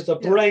 because the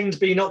brain's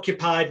being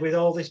occupied with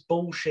all this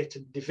bullshit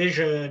and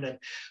division and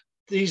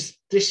this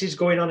is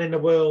going on in the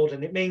world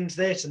and it means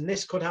this and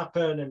this could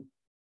happen. And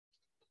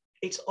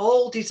it's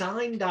all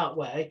designed that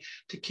way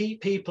to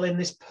keep people in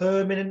this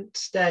permanent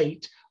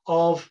state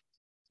of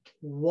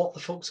what the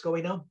fuck's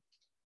going on.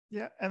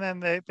 Yeah, and then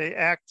they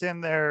act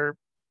in their,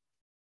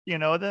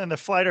 then the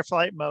flight or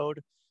flight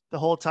mode the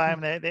whole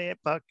time. They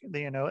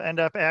end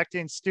up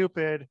acting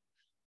stupid,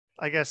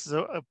 I guess is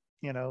a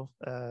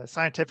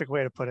scientific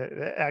way to put it.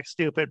 They act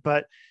stupid,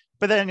 but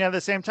then at the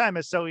same time,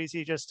 it's so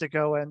easy just to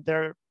go and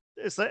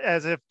it's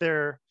as if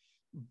their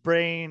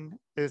brain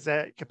is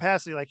at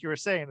capacity, like you were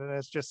saying, and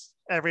it's just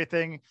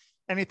anything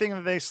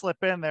that they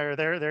slip in there,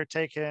 they're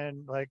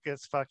taking like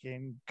it's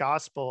fucking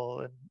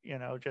gospel,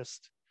 and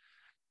just.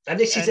 And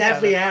this is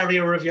every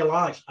area of your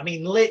life. I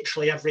mean,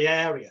 literally every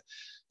area.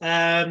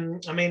 I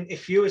mean,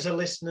 if you as a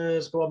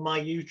listeners go on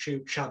my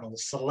YouTube channel,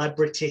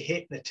 Celebrity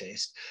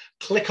Hypnotist,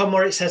 click on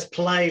where it says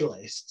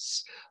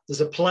playlists. There's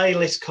a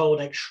playlist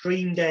called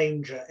Extreme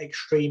Danger,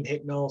 Extreme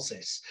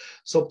Hypnosis,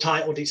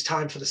 subtitled It's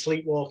Time for the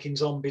Sleepwalking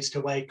Zombies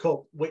to Wake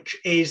Up, which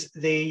is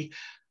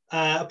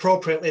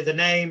appropriately the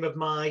name of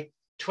my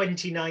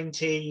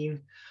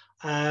 2019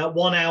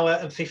 1 hour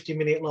and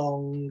 50-minute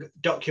long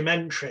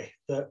documentary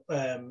that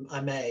I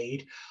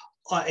made,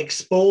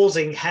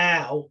 exposing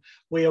how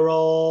we are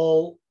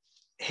all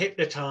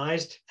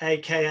hypnotized,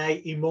 aka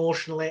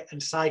emotionally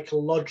and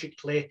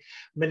psychologically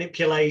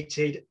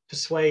manipulated,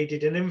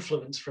 persuaded, and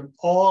influenced from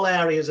all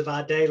areas of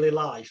our daily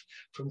life,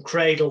 from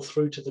cradle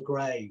through to the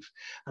grave.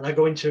 And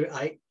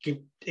I give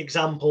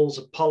examples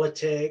of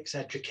politics,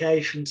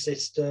 education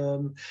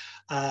system,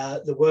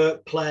 the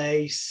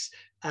workplace,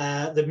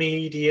 the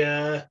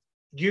media,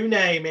 you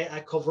name it. I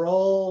cover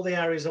all the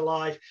areas of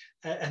life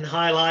and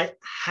highlight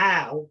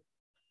how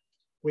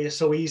we are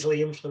so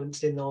easily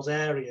influenced in those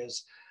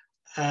areas,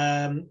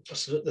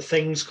 so that the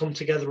things come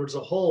together as a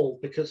whole,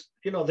 because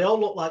they all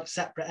look like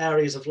separate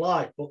areas of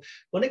life, but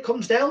when it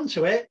comes down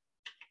to it,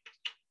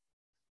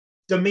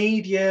 the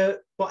media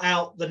put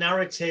out the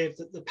narrative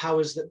that the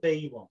powers that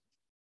be want.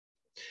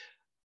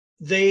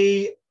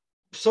 The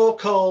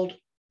so-called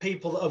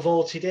people that are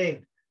voted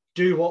in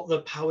do what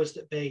the powers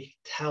that be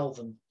tell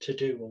them to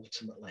do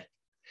ultimately.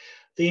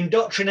 The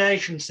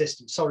indoctrination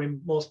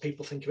system, most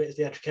people think of it as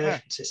the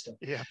education system,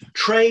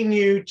 train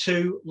you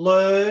to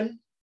learn,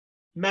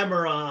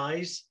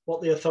 memorize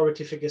what the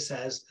authority figure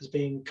says as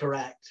being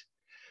correct,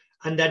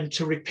 and then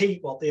to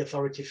repeat what the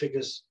authority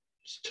figures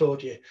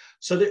told you.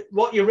 So that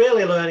what you're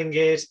really learning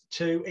is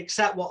to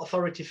accept what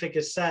authority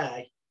figures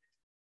say,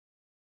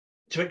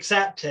 to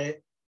accept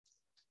it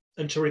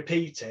and to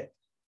repeat it,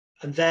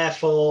 and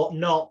therefore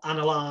not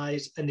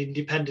analyze and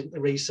independently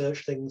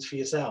research things for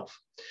yourself,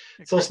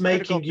 thus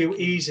making you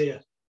easier.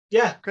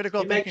 Yeah,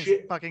 critical thinking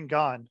is fucking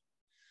gone.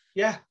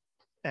 Yeah,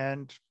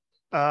 and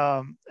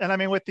I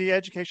mean, with the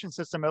education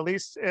system, at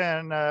least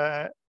in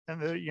the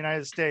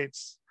United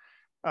States,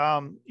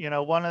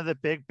 one of the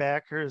big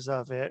backers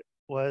of it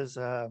was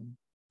the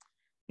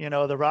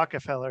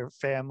Rockefeller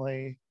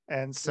family,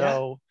 and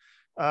so.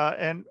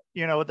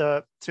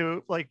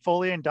 To like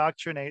fully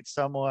indoctrinate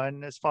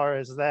someone as far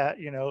as that,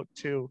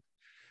 to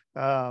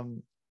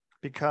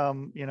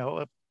become,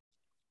 a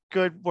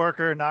good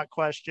worker, not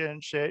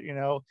question shit,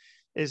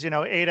 is,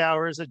 8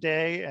 hours a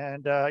day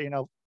and,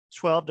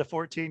 12 to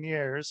 14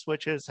 years,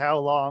 which is how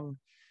long,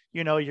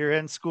 you're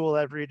in school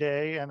every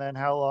day, and then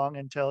how long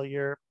until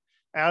you're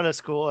out of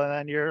school, and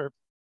then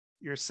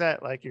you're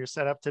set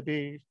up to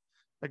be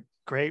a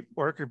great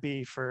worker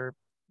bee for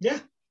Yeah,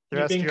 the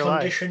you've rest of been your life.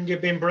 conditioned,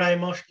 you've been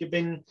brainwashed,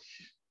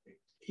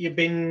 you've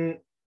been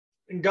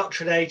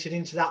indoctrinated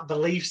into that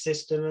belief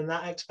system and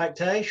that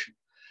expectation.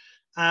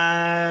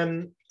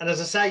 And as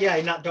I say, yeah,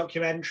 in that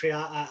documentary,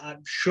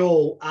 I'm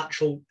sure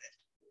actual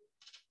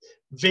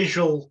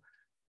visual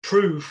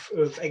proof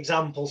of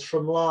examples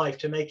from life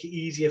to make it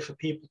easier for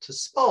people to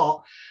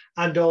spot,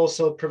 and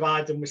also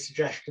provide them with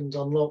suggestions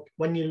on, look,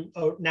 when you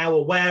are now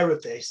aware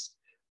of this,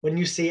 when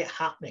you see it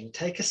happening,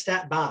 take a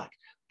step back.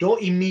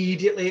 Don't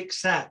immediately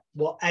accept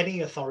what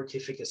any authority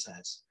figure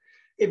says.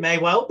 It may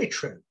well be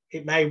true.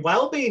 It may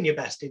well be in your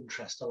best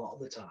interest a lot of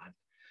the time,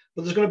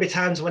 but there's going to be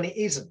times when it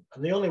isn't.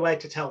 And the only way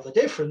to tell the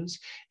difference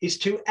is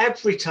to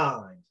every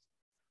time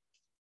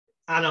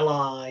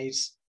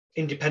analyze,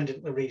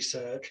 independently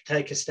research,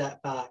 take a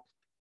step back,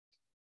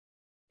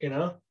 you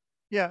know?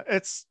 Yeah,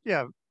 it's,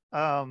 yeah.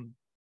 I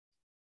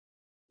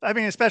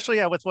mean, especially,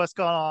 yeah, with what's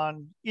gone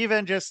on,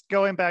 even just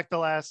going back the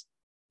last,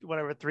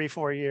 whatever,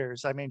 3-4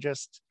 years. I mean,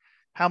 just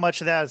how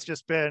much of that has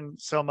just been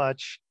so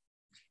much,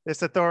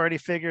 this authority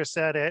figure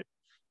said it,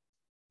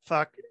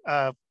 fuck,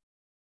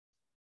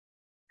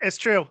 it's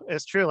true.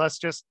 It's true. Let's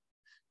just,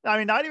 I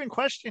mean, not even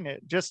question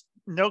it. Just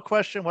no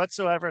question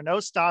whatsoever. No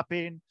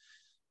stopping.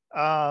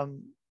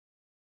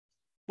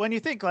 When you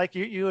think, like,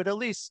 you would at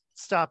least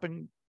stop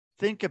and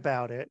think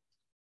about it.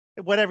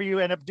 Whatever you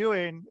end up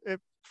doing,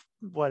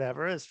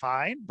 whatever is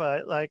fine.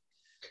 But like,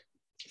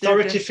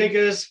 authority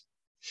figures,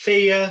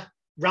 fear,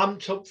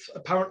 ramped up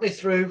apparently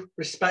through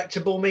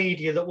respectable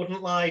media that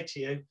wouldn't lie to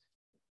you,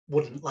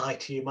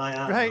 my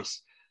ass. Right.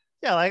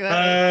 Yeah, like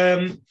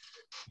that.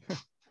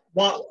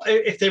 What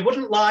if they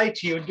wouldn't lie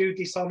to you and do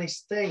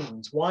dishonest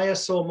things? Why are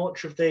so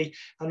much of the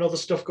and other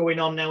stuff going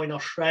on now in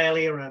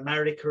Australia and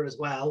America as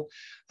well,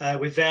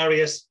 with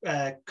various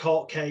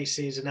court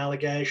cases and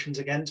allegations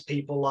against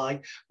people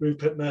like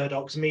Rupert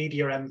Murdoch's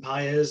media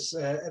empires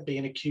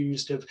being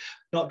accused of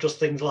not just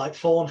things like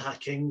phone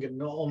hacking and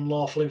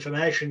unlawful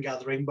information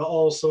gathering, but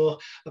also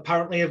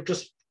apparently of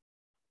just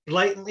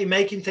blatantly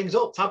making things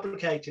up,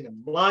 fabricating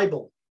them,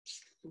 libel,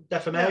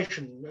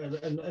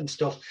 defamation, and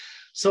stuff.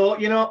 So,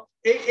 you know,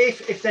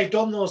 if they've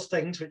done those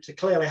things, which they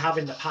clearly have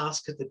in the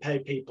past because they pay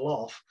people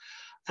off,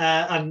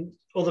 and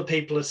other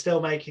people are still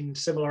making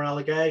similar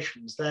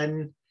allegations,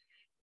 then,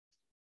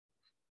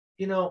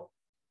 you know,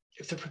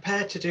 if they're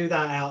prepared to do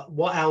that,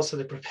 what else are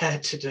they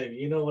prepared to do?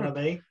 You know what I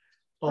mean?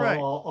 Right.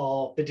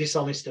 Or be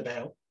dishonest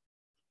about.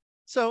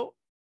 So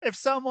if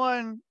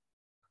someone,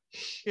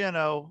 you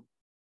know,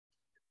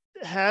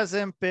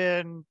 hasn't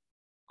been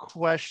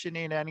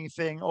questioning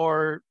anything,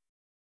 or,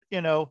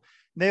 you know,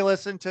 they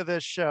listen to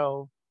this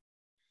show,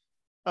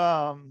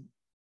 I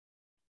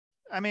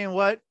mean,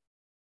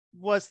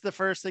 what's the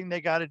first thing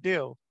they got to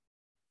do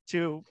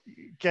to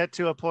get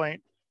to a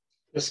point?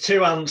 There's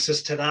two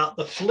answers to that.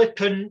 The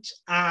flippant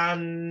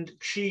and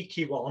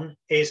cheeky one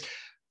is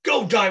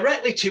go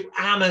directly to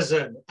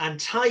Amazon and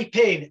type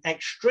in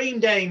Extreme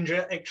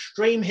Danger,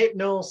 Extreme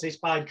Hypnosis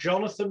by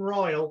Jonathan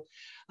Royle,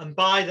 and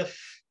buy the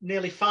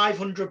nearly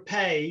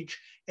 500-page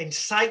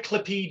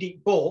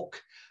encyclopedic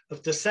book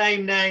of the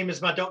same name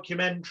as my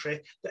documentary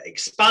that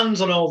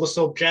expands on all the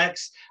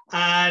subjects.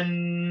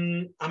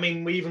 And I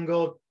mean, we even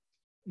go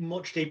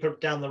much deeper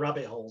down the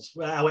rabbit holes,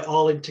 how it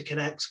all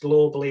interconnects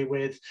globally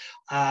with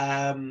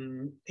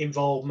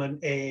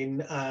involvement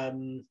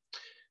in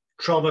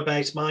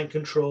trauma-based mind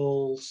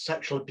control,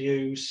 sexual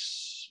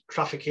abuse,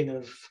 trafficking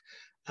of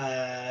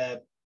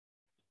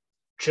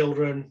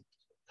children,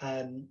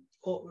 and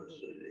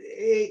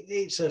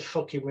it's a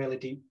fucking really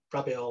deep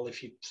rabbit hole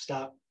if you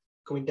start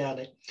going down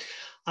it.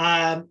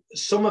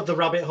 Some of the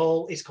rabbit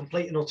hole is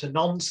complete and utter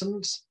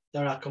nonsense.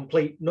 There are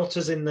complete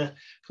nutters in the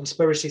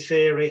conspiracy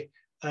theory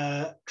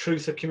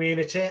truther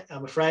community.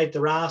 I'm afraid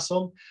there are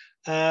some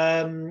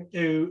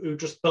who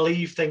just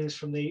believe things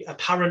from the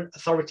apparent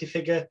authority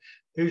figure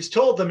who's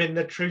told them in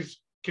the truth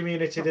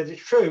community that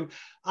it's true.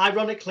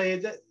 Ironically,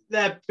 that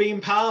they're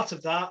being part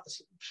of that,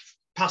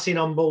 passing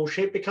on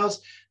bullshit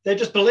because they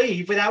just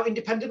believe without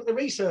independently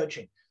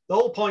researching. The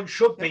whole point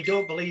should be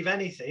don't believe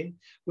anything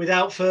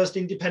without first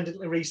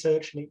independently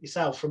researching it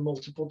yourself from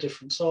multiple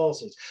different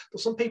sources. But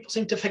some people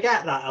seem to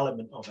forget that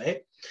element of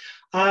it.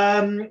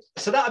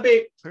 So that'd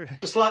be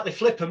a slightly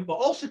flippant, but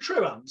also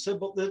true answer.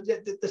 But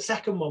the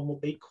second one will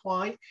be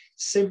quite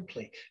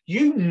simply,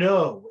 you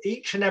know,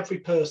 each and every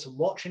person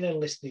watching and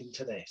listening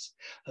to this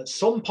at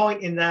some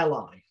point in their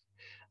life,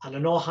 and I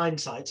know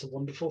hindsight's a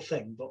wonderful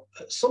thing, but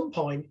at some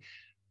point,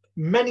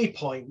 many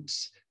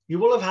points, you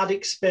will have had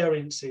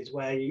experiences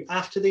where you,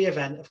 after the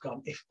event, have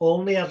gone, if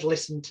only I'd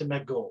listened to my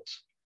gut.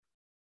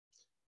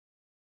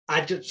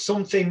 I just,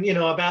 something, you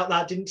know, about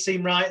that didn't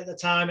seem right at the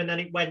time, and then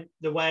it went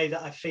the way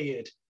that I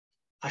feared.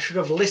 I should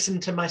have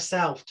listened to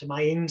myself, to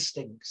my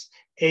instincts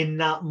in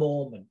that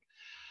moment.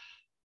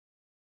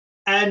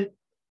 And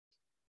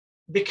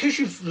because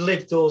you've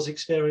lived those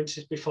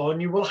experiences before,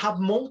 and you will have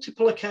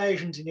multiple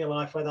occasions in your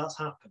life where that's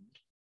happened,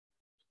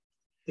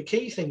 the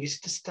key thing is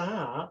to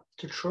start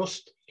to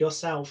trust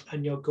yourself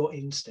and your gut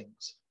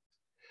instincts.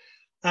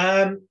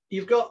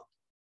 You've got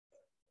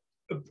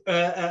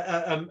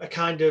a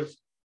kind of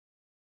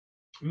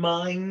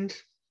mind,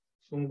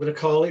 I'm going to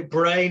call it,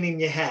 brain in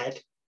your head.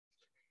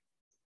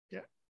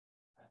 Yeah.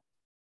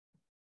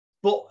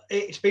 But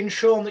it's been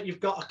shown that you've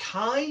got a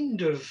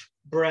kind of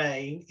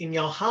brain in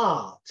your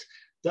heart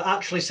that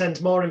actually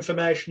sends more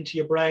information to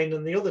your brain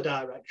than the other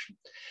direction.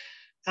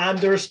 And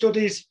there are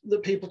studies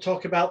that people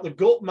talk about the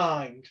gut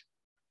mind,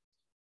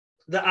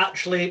 that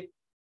actually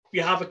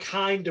you have a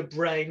kind of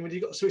brain when you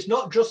go. So it's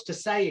not just a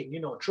saying,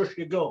 trust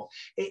your gut.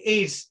 It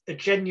is a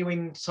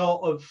genuine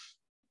sort of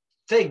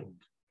thing.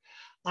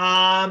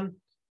 And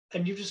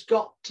you've just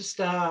got to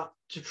start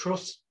to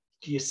trust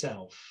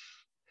yourself.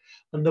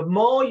 And the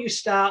more you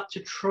start to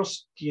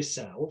trust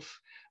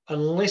yourself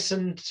and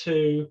listen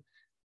to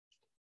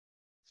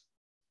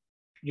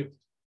your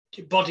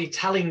body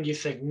telling you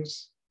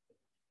things,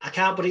 I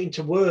can't put it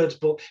into words,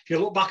 but if you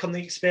look back on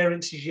the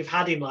experiences you've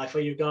had in life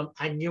where you've gone,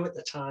 I knew at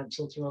the time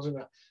something wasn't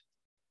right.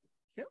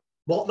 Yep.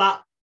 What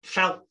that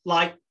felt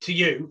like to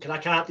you, because I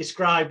can't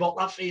describe what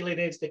that feeling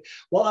is.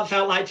 What that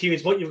felt like to you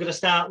is what you're going to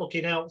start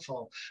looking out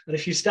for. And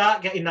if you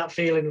start getting that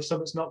feeling of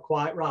something's not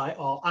quite right,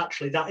 or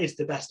actually that is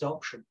the best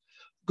option,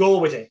 go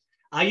with it.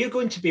 Are you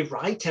going to be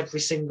right every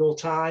single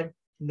time?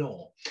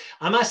 No.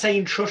 Am I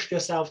saying trust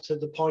yourself to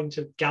the point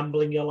of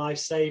gambling your life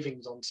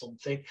savings on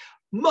something?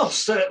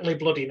 Most certainly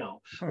bloody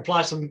no.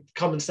 Apply some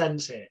common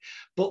sense here.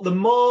 But the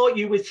more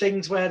you, with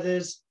things where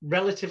there's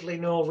relatively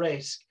no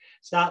risk,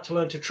 start to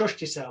learn to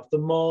trust yourself, the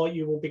more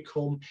you will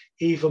become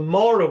even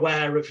more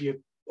aware of your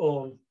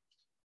own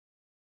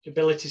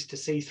abilities to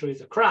see through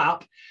the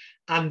crap,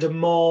 and the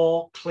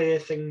more clear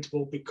things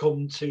will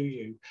become to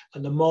you,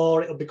 and the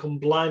more it'll become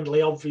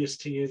blindly obvious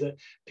to you that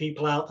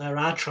people out there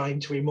are trying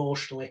to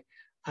emotionally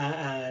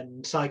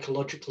and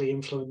psychologically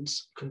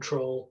influence,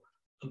 control,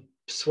 and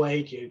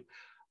persuade you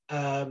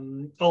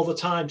all the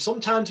time.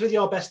 Sometimes with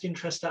your best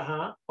interest at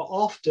heart, but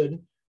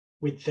often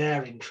with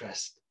their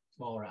interest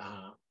more at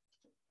heart.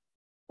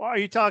 Well, are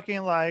you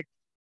talking like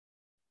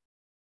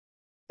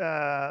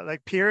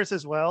peers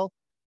as well,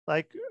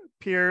 like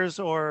peers,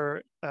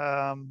 or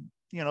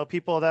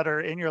people that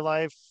are in your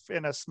life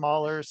in a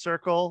smaller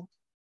circle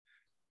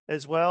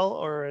as well,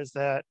 or is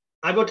that?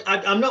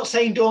 I'm not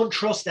saying don't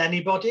trust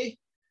anybody,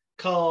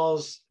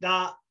 because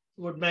that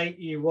would make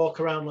you walk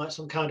around like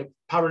some kind of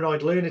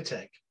paranoid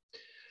lunatic.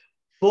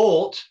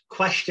 But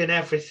question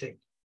everything.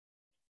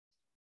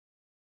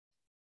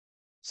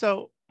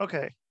 So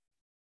okay,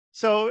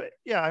 so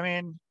yeah, I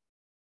mean,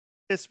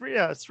 it's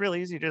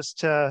really easy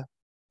just to.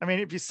 I mean,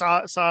 if you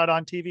saw it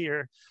on TV,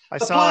 or I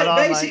saw it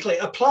on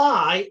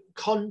apply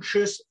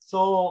conscious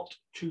thought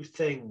to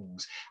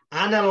things,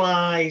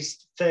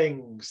 analyze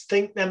things,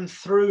 think them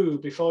through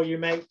before you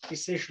make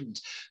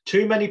decisions.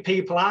 Too many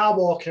people are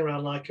walking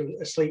around like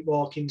a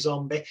sleepwalking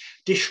zombie,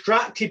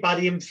 distracted by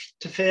the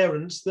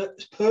interference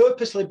that's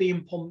purposely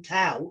being pumped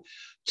out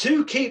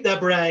to keep their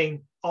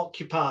brain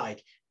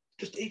occupied.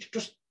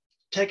 Just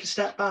take a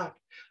step back.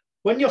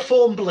 When your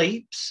phone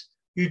bleeps,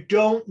 you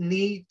don't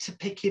need to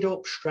pick it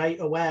up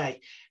straight away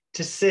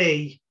to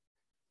see,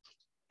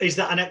 is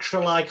that an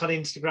extra like on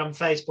Instagram,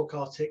 Facebook,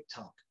 or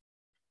TikTok?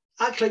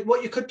 Actually,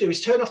 what you could do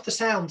is turn off the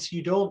sound so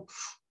you don't,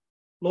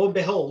 lo and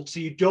behold, so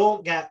you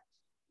don't get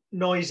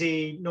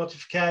noisy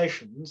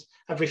notifications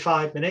every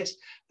 5 minutes,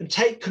 and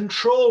take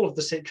control of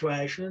the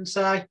situation and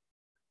say,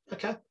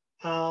 okay,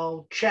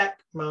 I'll check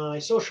my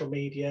social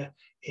media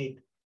in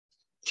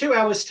 2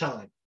 hours'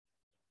 time.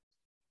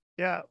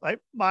 Yeah, like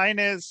mine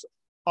is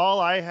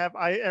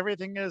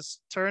everything is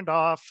turned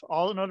off.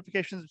 All the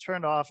notifications are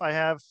turned off. I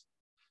have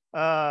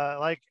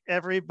like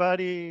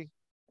everybody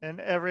and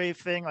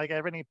everything, like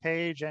any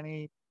page,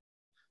 any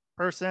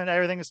person,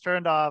 everything is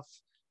turned off.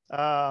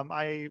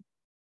 I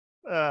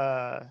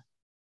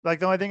like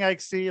the only thing I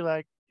see,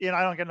 like,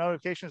 I don't get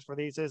notifications for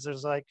these, is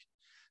there's like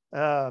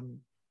I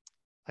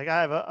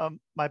have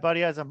my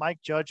buddy has a Mike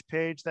Judge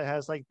page that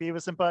has like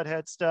Beavis and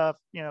Butthead stuff,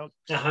 King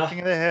of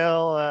the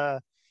Hill,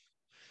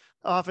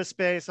 Office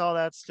Space, all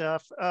that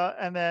stuff,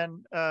 and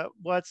then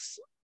what's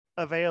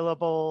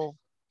available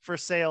for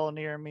sale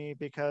near me,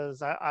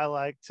 because I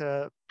like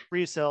to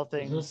resell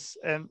things.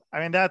 And I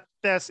mean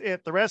that's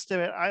it. The rest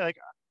of it,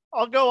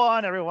 I'll go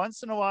on every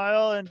once in a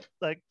while, and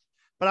like,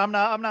 but I'm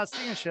not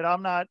seeing shit.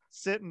 I'm not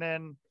sitting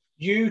in.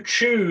 You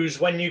choose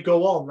when you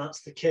go on.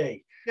 That's the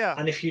key. Yeah.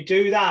 And if you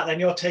do that, then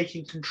you're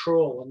taking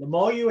control. And the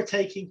more you are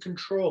taking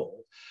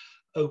control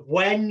of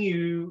when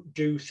you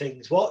do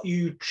things, what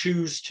you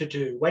choose to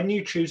do, when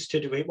you choose to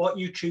do it, what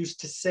you choose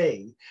to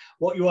see,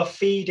 what you are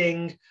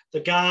feeding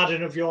the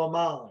garden of your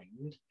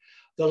mind,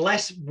 the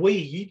less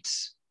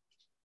weeds,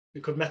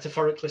 you could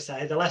metaphorically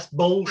say, the less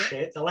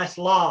bullshit, the less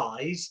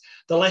lies,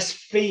 the less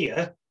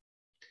fear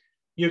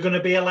you're going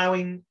to be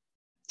allowing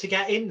to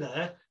get in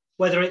there,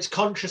 whether it's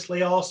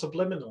consciously or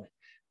subliminally.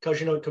 Because,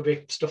 it could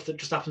be stuff that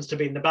just happens to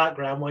be in the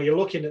background while you're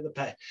looking at the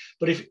page.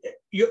 But if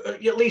you,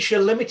 at least you're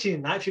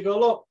limiting that. If you go,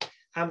 look,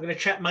 I'm going to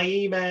check my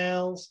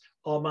emails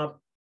or my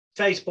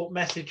Facebook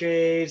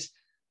messages,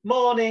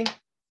 morning,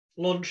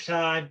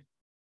 lunchtime,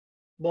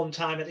 one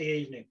time at the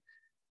evening.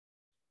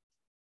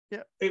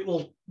 Yeah.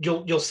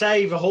 You'll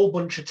save a whole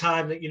bunch of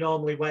time that you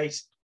normally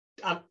waste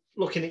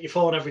looking at your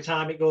phone every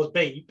time it goes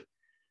beep,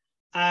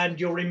 and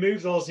you'll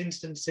remove those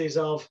instances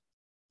of,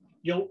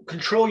 you'll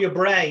control your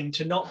brain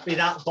to not be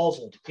that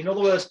bothered. In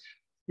other words,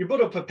 you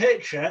put up a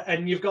picture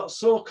and you've got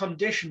so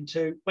conditioned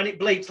to, when it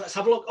bleeps, let's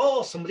have a look.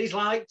 Oh, somebody's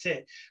liked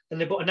it. And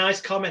they put a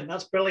nice comment.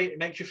 That's brilliant. It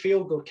makes you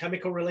feel good.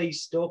 Chemical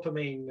release,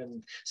 dopamine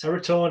and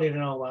serotonin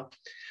and all that.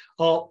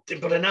 Or they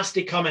put a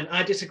nasty comment.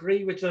 I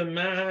disagree with them.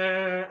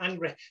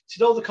 Angry.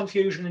 It's all the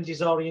confusion and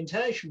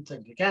disorientation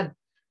thing. Again,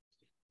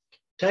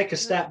 take a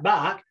step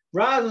back.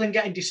 Rather than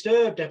getting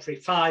disturbed every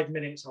 5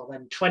 minutes or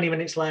then 20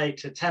 minutes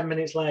later, 10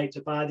 minutes later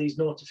by these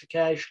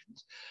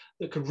notifications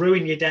that could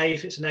ruin your day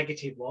if it's a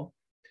negative one,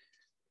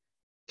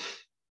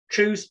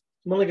 choose,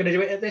 I'm only going to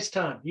do it at this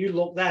time. You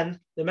look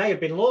then, there may have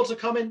been loads of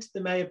comments,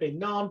 there may have been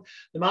none,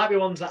 there might be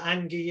ones that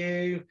anger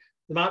you,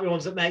 there might be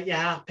ones that make you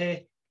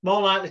happy,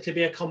 more likely to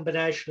be a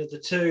combination of the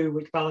two,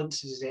 which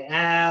balances it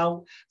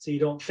out so you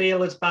don't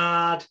feel as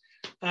bad.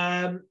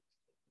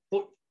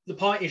 But the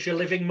point is you're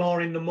living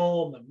more in the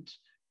moment,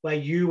 where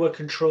you are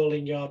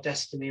controlling your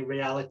destiny,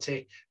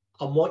 reality,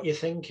 and what you're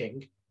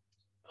thinking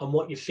and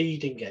what you're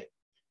feeding it.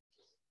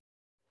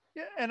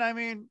 Yeah, and I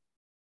mean,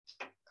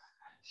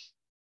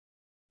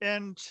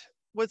 and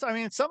with, I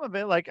mean, some of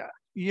it, like,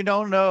 you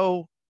don't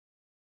know,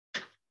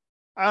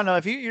 I don't know,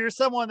 if you're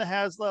someone that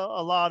has a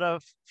lot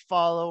of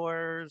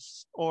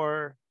followers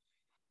or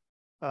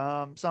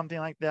something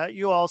like that,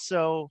 you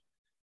also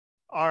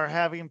are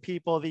having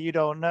people that you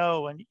don't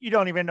know, and you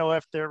don't even know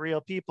if they're real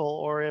people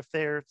or if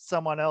they're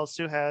someone else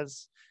who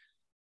has,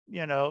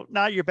 you know,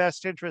 not your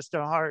best interest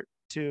at heart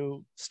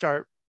to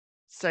start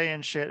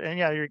saying shit. And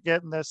yeah, you're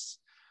getting this,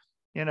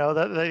 you know,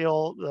 the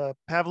old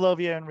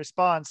Pavlovian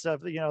response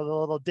of, you know, the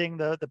little ding,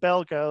 the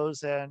bell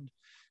goes, and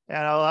oh,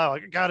 I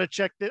gotta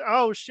check the,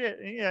 oh shit,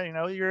 yeah, you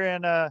know, you're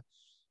in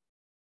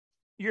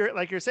you're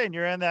like you're saying,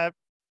 you're in that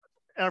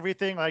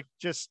everything like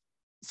just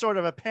sort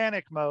of a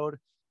panic mode,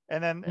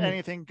 and then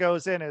anything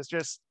goes in is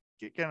just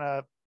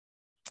gonna,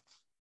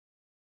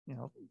 you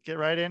know, get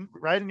right in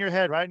your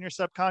head, right in your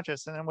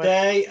subconscious. And then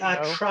they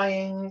are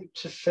trying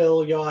to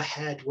fill your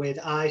head with,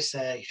 I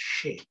say,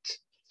 shit.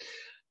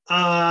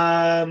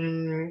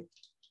 And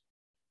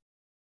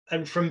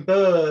from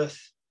birth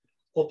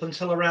up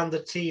until around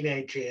the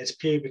teenage years,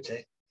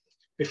 puberty,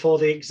 before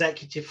the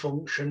executive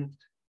function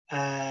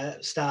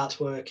starts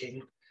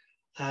working,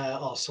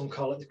 or some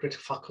call it the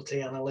critical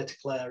faculty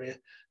analytical area,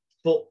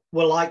 but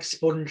we're like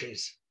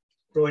sponges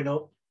growing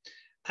up,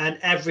 and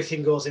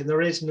everything goes in.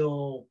 There is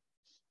no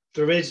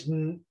filter,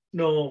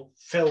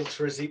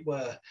 as it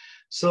were.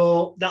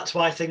 So that's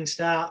why things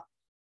start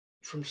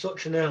from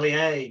such an early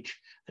age.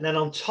 And then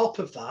on top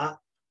of that,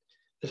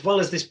 as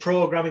well as this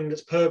programming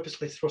that's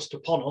purposely thrust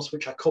upon us,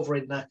 which I cover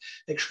in the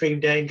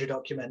Extreme Danger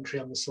documentary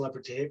on the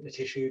Celebrity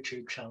Hypnotist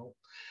YouTube channel,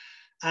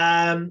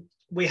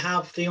 we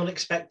have the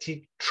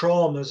unexpected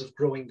traumas of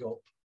growing up.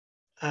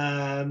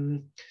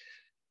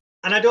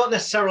 And I don't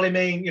necessarily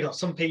mean, you know,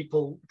 some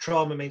people,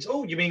 trauma means,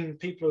 oh, you mean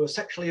people who are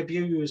sexually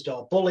abused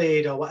or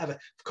bullied or whatever.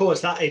 Of course,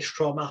 that is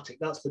traumatic.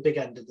 That's the big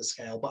end of the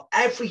scale. But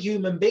every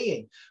human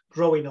being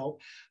growing up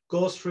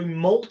goes through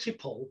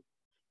multiple,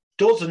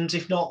 dozens,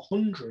 if not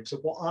hundreds,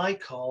 of what I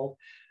call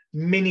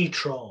mini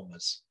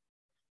traumas.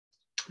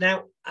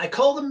 Now, I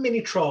call them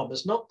mini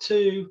traumas not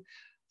to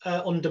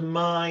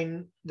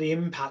undermine the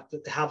impact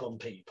that they have on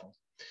people.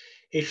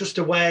 It's just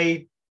a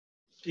way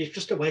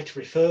to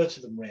refer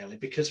to them, really,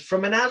 because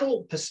from an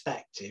adult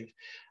perspective,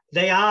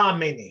 they are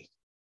mini.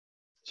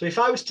 So if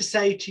I was to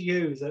say to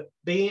you that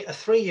being a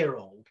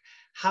 3-year-old,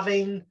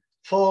 having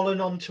fallen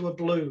onto a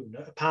balloon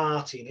at a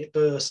party and it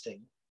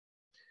bursting,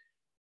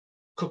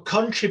 could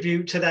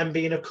contribute to them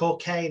being a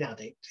cocaine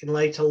addict in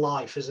later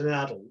life as an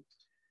adult,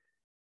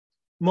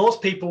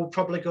 most people would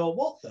probably go,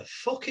 what the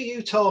fuck are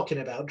you talking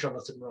about,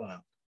 Jonathan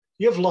Royle?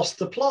 You've lost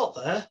the plot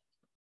there.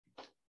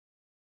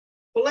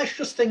 But let's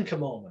just think a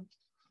moment.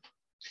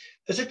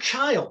 As a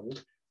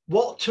child,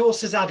 what to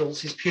us as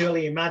adults is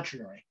purely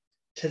imaginary,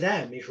 to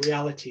them is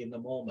reality in the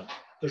moment,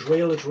 as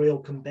real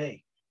can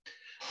be.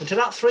 And to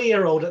that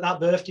 3-year-old at that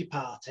birthday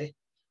party,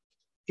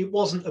 it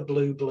wasn't a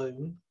blue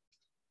balloon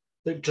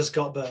that just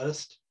got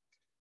burst.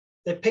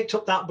 They picked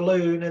up that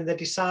balloon and they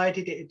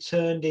decided it had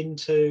turned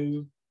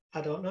into,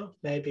 I don't know,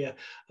 maybe a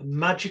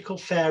magical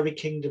fairy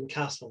kingdom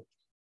castle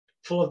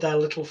full of their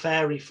little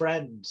fairy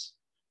friends.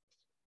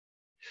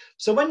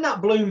 So when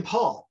that balloon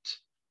popped,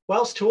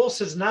 whilst to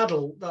us as an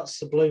adult, that's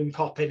the balloon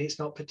popping, it's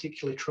not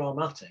particularly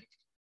traumatic.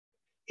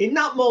 In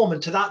that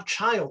moment, to that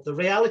child, the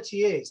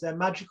reality is their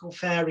magical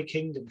fairy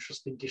kingdom's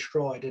just been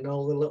destroyed and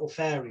all the little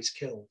fairies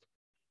killed.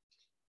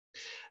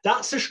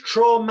 That's as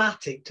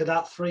traumatic to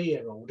that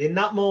 3-year-old in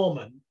that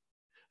moment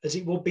as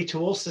it would be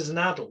to us as an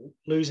adult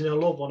losing a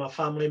loved one or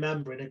family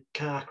member in a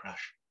car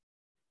crash.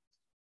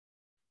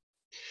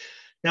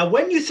 Now,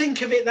 when you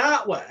think of it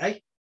that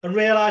way and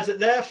realise that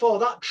therefore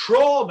that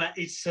trauma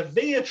is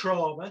severe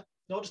trauma,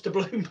 not just a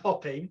balloon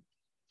popping,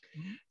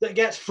 that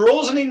gets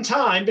frozen in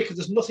time because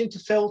there's nothing to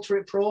filter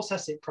it,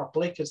 process it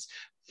properly, because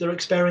they're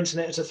experiencing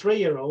it as a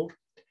 3-year-old,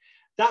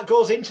 that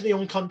goes into the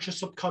unconscious,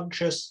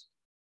 subconscious,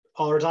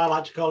 or as I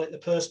like to call it, the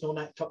personal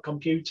desktop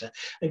computer,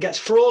 and gets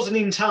frozen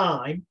in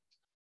time,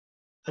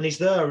 and is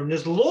there. And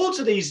there's loads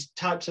of these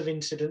types of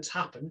incidents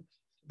happen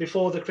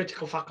before the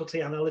critical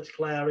faculty,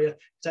 analytical area,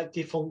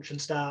 executive function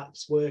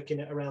starts working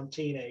at around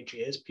teenage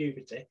years,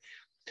 puberty,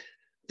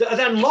 that are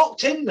then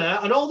locked in there,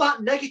 and all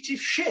that negative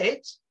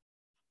shit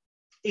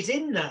is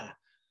in there.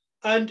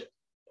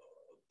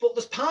 But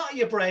there's part of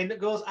your brain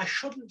that goes, I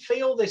shouldn't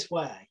feel this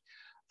way,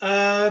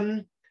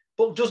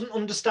 but doesn't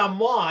understand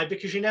why,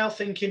 because you're now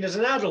thinking as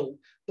an adult,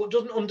 but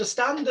doesn't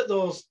understand that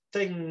those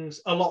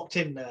things are locked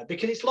in there,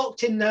 because it's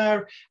locked in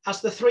there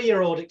as the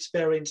 3-year-old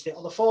experienced it,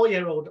 or the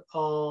 4-year-old,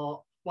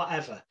 or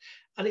whatever,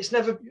 and it's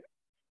never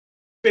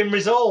been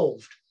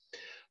resolved.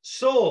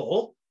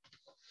 So,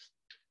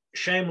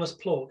 shameless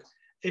plug,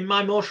 in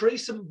my most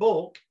recent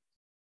book,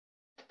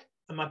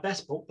 and my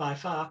best book by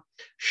far,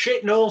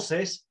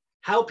 Hypnosis,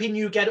 helping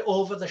you get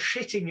over the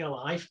shit in your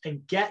life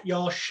and get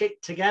your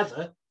shit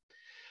together,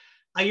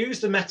 I use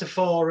the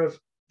metaphor of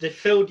they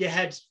filled your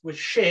head with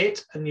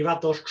shit and you've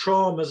had those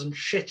traumas and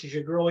shit as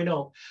you're growing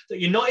up that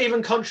you're not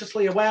even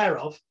consciously aware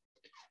of.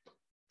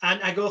 And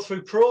I go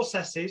through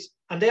processes,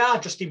 and they are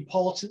just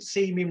important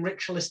seeming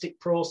ritualistic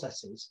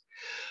processes,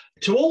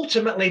 to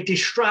ultimately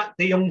distract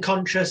the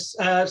unconscious,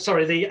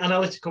 the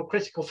analytical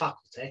critical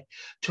faculty,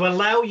 to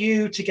allow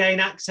you to gain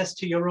access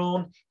to your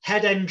own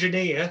head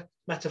engineer,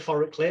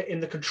 metaphorically, in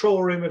the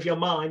control room of your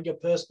mind, your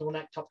personal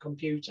desktop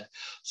computer.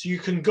 So you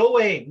can go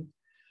in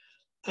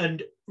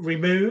and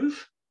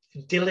remove,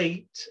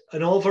 delete,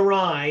 and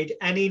override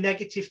any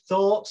negative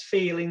thoughts,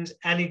 feelings,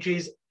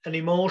 energies, and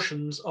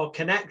emotions or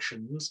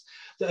connections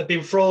that have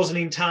been frozen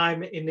in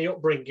time in the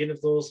upbringing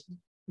of those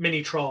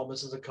mini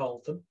traumas, as I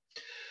called them,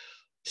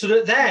 so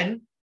that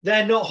then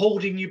they're not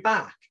holding you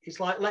back.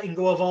 It's like letting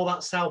go of all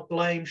that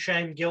self-blame,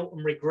 shame, guilt,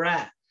 and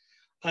regret.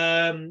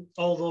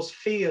 All those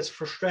fears,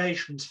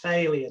 frustrations,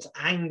 failures,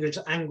 angers,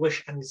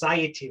 anguish,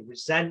 anxiety,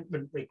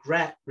 resentment,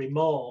 regret,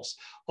 remorse,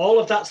 all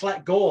of that's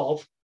let go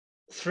of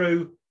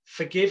through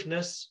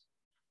forgiveness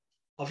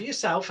of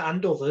yourself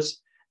and others,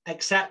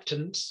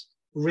 acceptance,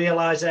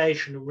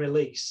 realization, and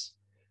release,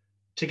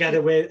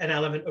 together with an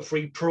element of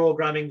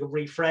reprogramming and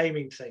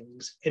reframing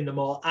things in the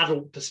more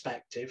adult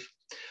perspective,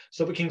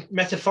 so we can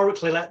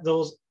metaphorically let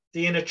the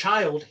inner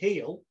child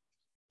heal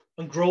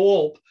and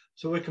grow up,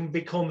 so we can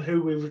become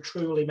who we were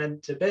truly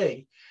meant to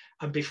be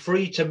and be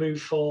free to move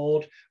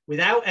forward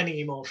without any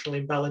emotional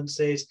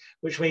imbalances,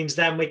 which means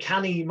then we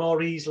can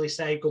more easily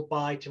say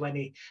goodbye to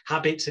any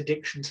habits,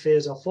 addictions,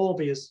 fears, or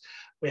phobias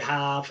we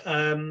have,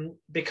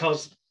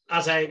 because,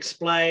 as I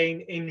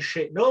explain in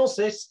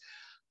Hypnosis,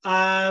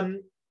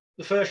 the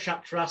first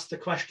chapter asks the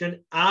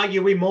question, are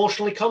you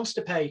emotionally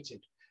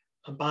constipated?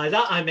 And by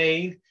that I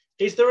mean,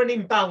 is there an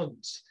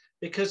imbalance?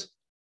 Because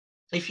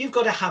if you've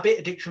got a habit,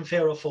 addiction,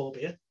 fear, or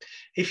phobia,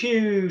 if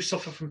you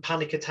suffer from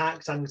panic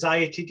attacks,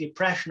 anxiety,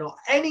 depression, or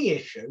any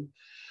issue,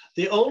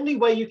 the only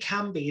way you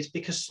can be is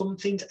because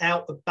something's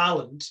out of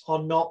balance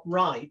or not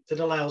right that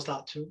allows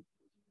that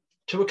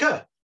to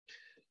occur.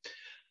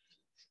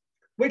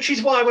 Which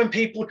is why when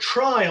people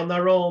try on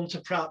their own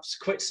to perhaps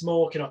quit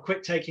smoking or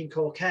quit taking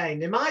cocaine,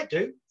 they might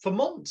do for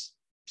months,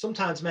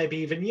 sometimes maybe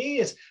even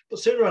years, but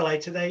sooner or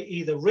later they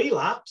either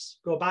relapse,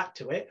 go back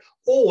to it,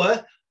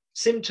 or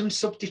symptom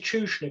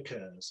substitution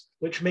occurs,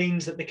 which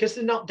means that because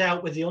they're not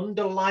dealt with the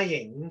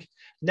underlying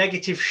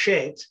negative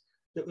shit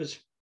that was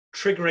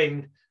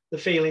triggering the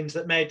feelings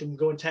that made them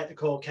go and take the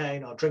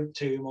cocaine or drink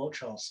too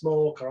much or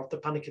smoke or have the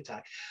panic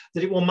attack,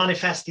 that it will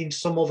manifest in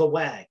some other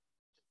way.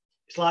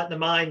 It's like the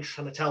mind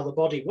trying to tell the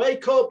body,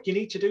 wake up, you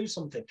need to do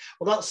something.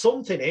 Well, that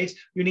something is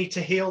you need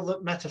to heal the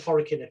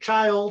metaphoric inner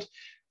child,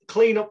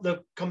 clean up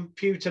the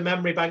computer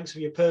memory banks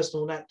of your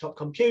personal desktop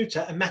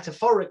computer, and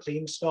metaphorically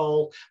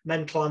install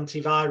mental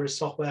antivirus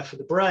software for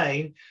the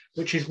brain,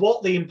 which is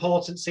what the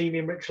important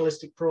seeming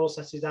ritualistic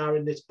processes are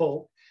in this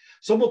book.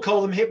 Some will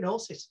call them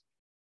hypnosis.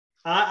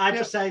 I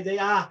just say they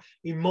are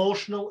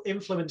emotional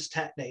influence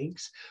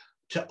techniques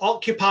to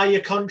occupy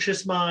your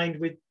conscious mind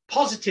with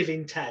positive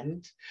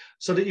intent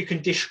so that you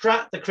can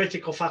distract the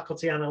critical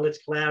faculty,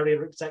 analytical area,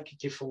 or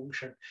executive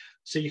function.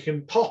 So you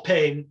can pop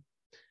in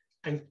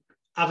and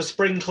have a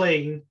spring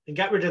clean and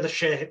get rid of the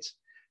shit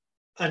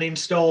and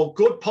install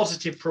good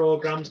positive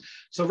programs.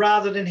 So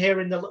rather than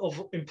hearing the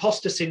little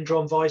imposter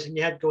syndrome voice in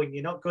your head going,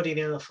 you're not good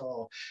enough,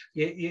 or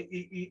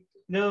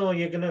no,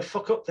 you're going to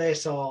fuck up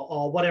this,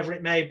 or whatever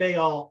it may be,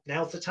 or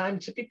now's the time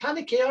to be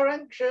panicky or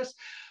anxious,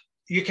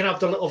 you can have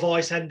the little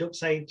voice end up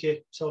saying to you,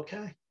 it's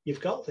okay,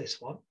 you've got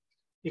this one.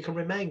 You can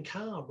remain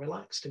calm,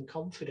 relaxed, and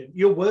confident.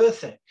 You're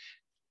worth it.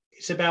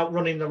 It's about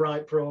running the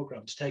right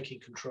programs, taking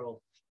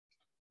control.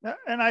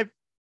 And I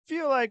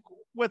feel like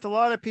with a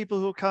lot of people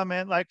who come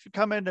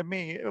into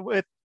me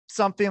with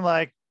something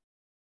like,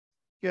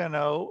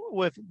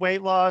 with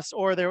weight loss,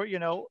 or they're,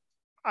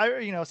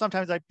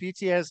 sometimes like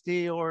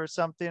PTSD or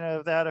something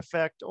of that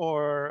effect,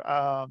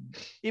 or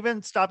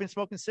even stopping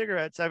smoking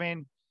cigarettes. I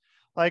mean,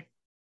 like,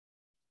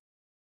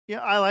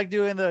 I like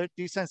doing the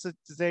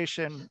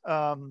desensitization,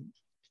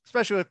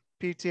 especially with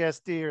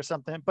PTSD or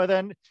something, but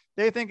then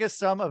they think it's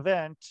some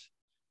event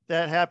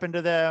that happened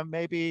to them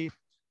maybe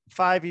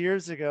 5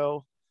 years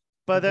ago,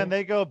 but then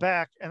they go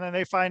back and then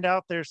they find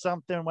out there's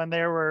something when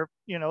they were,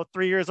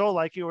 3 years old,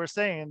 like you were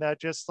saying,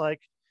 that just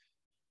like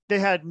they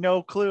had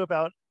no clue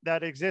about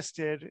that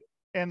existed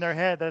in their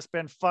head, that's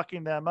been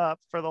fucking them up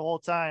for the whole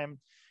time.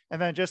 And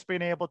then just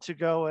being able to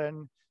go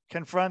and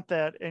confront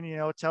that and,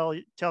 tell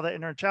the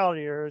inner child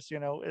of yours,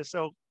 is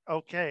so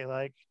okay.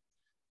 Like,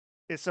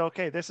 it's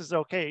okay. This is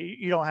okay.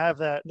 You don't have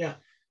that. Yeah.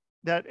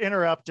 That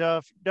interrupt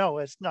of, no,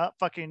 it's not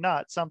fucking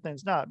not,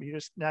 something's not. You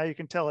just, now you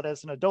can tell it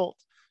as an adult,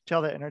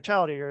 tell that inner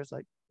child of yours,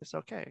 like, it's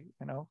okay,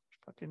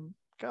 fucking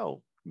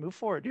go, move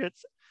forward.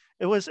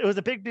 It was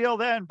a big deal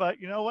then, but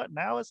you know what?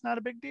 Now it's not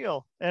a big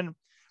deal. And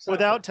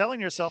without telling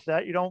yourself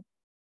that, you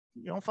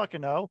don't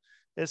fucking know.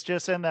 It's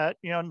just in that,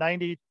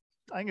 90,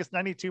 I think it's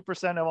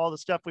 92% of all the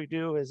stuff we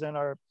do is in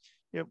our,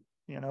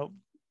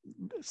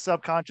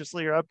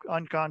 subconsciously or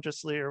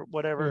unconsciously or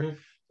whatever.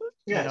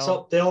 Yeah,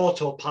 so the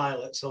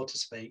autopilot, so to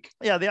speak.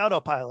 Yeah, the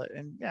autopilot.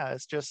 And yeah,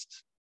 it's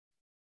just,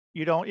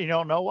 you don't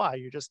know why,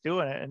 you're just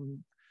doing it. And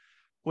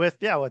with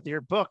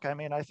your book, I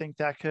mean, I think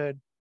that could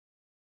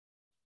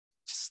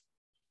just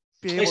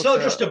be able it's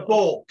not just a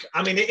book.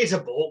 I mean, it is a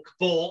book,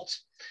 but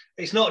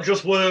it's not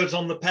just words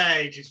on the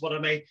page, is what I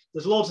mean.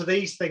 There's loads of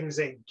these things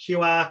in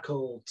QR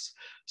codes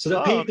so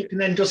that people can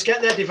then just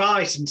get their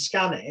device and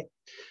scan it.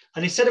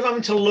 And instead of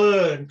having to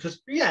learn,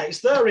 because, it's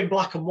there in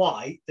black and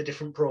white, the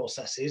different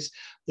processes,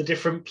 the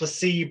different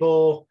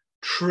placebo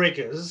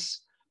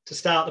triggers to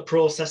start the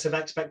process of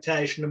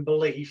expectation and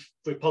belief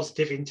with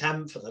positive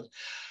intent for them.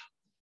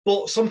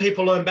 But some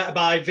people learn better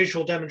by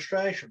visual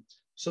demonstration.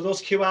 So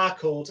those QR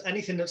codes,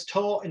 anything that's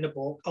taught in the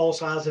book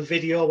also has a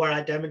video where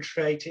I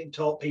demonstrate it and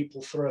talk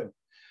people through.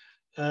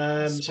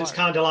 So it's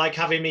kind of like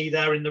having me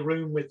there in the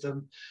room with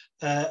them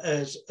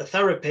as a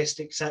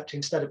therapist, except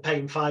instead of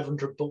paying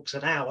 $500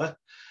 an hour,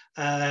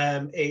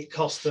 it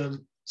cost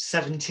them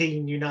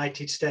 17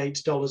 United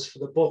States dollars for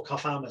the book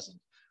off Amazon.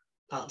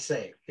 That's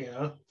it.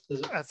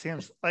 That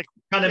seems like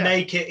kind of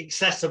make it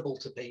accessible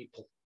to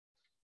people.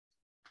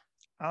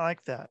 I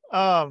like that.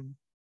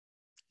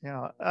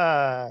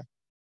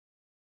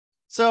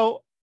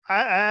 So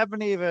I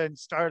haven't even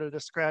started to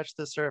scratch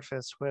the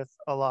surface with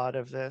a lot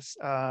of this.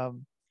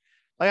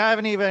 We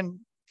haven't even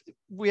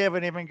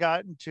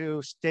gotten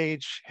to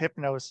stage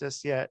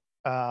hypnosis yet.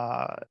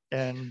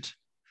 And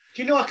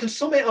I can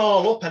sum it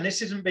all up, and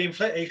this isn't being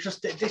flipped. It's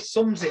just this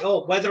sums it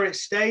up. Whether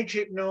it's stage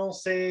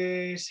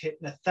hypnosis,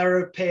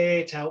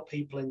 hypnotherapy to help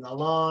people in their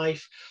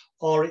life,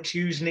 or it's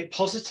using it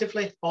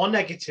positively or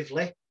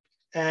negatively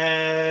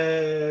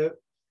as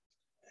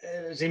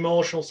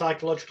emotional,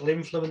 psychological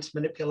influence,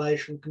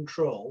 manipulation,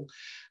 control,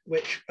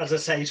 which, as I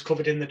say, is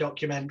covered in the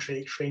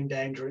documentary Extreme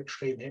Danger,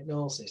 Extreme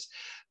Hypnosis.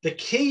 The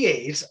key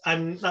is,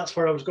 and that's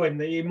where I was going,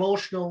 are you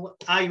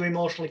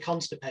emotionally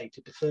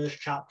constipated? The first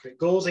chapter, it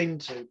goes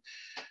into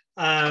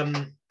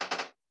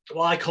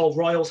what I call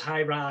Royle's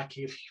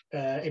hierarchy of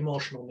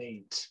emotional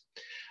needs.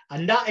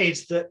 And that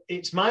is that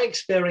it's my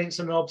experience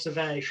and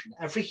observation,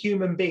 every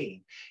human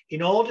being,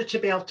 in order to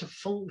be able to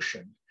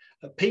function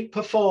at peak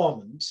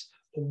performance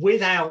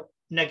without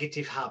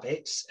negative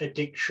habits,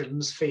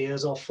 addictions,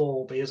 fears or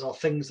phobias or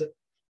things that,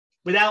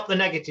 without the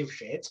negative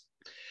shit,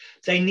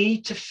 they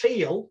need to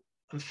feel,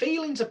 and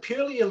feelings are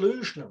purely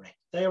illusionary.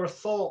 They are a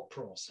thought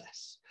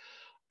process.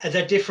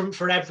 They're different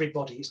for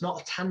everybody. It's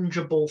not a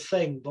tangible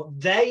thing, but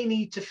they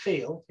need to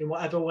feel, in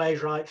whatever way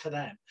is right for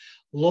them,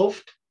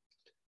 loved,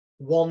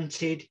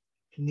 wanted,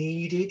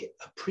 needed,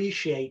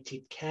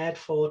 appreciated, cared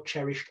for,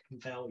 cherished, and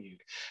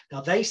valued.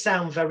 Now, they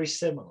sound very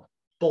similar,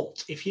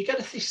 but if you get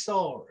a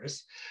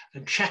thesaurus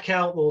and check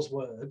out those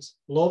words,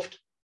 loved,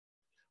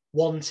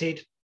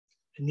 wanted,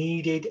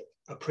 needed,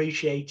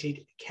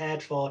 appreciated,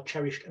 cared for,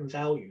 cherished, and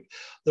valued,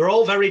 they're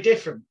all very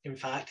different, in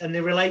fact, and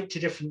they relate to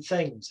different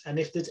things. And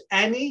if there's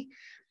any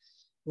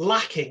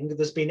lacking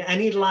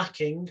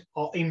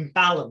or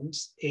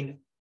imbalance in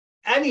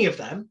any of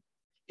them,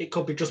 it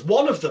could be just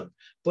one of them.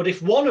 But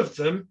if one of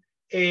them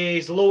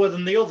is lower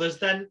than the others,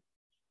 then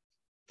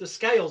the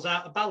scale's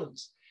out of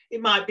balance.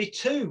 It might be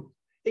two.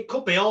 It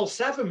could be all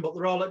seven, but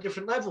they're all at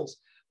different levels.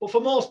 But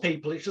for most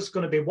people, it's just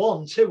going to be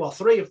one, two, or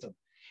three of them.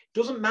 It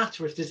doesn't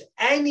matter if there's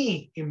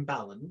any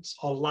imbalance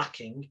or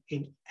lacking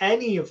in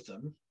any of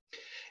them.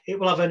 It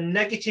will have a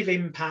negative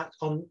impact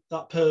on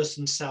that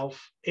person's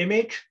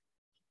self-image,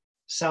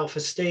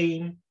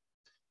 self-esteem,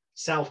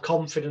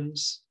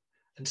 self-confidence,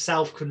 and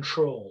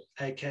self-control,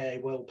 aka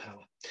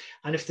willpower.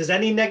 And if there's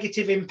any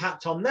negative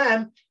impact on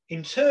them,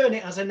 in turn,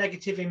 it has a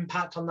negative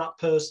impact on that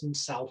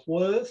person's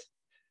self-worth,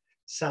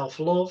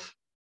 self-love,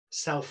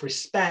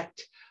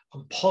 self-respect,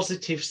 and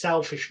positive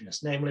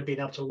selfishness, namely being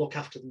able to look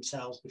after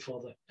themselves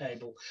before they're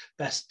able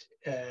best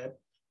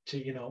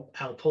to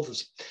help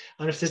others.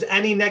 And if there's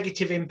any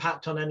negative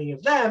impact on any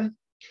of them,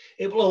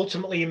 it will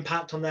ultimately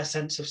impact on their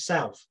sense of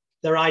self,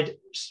 their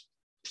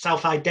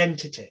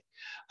self-identity,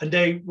 and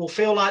they will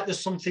feel like there's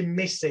something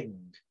missing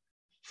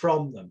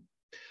from them.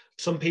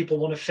 Some people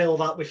want to fill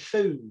that with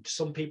food.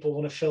 Some people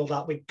want to fill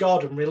that with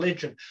God and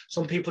religion.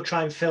 Some people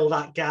try and fill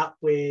that gap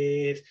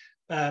with,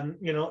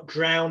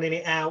 drowning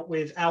it out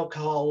with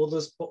alcohol.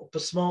 Others put up a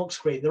smoke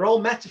screen. They're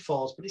all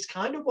metaphors, but it's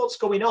kind of what's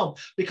going on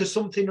because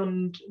something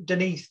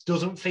underneath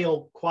doesn't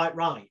feel quite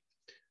right.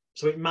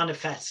 So it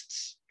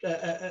manifests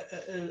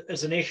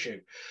as an issue.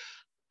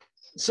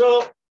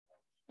 So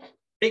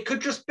it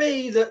could just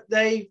be that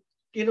they,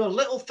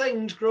 little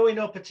things growing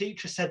up, a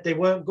teacher said they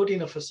weren't good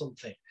enough or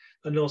something.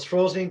 And those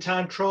frozen in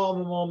time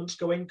trauma moments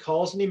go in,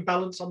 cause an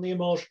imbalance on the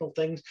emotional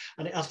things,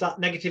 and it has that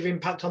negative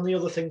impact on the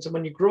other things. And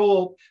when you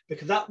grow up,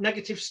 because that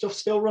negative stuff's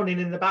still running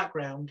in the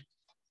background,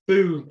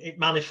 boom, it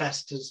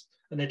manifests as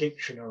an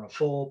addiction or a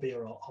phobia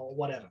or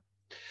whatever.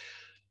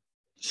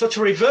 So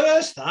to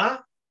reverse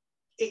that,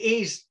 it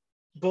is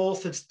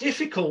both as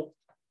difficult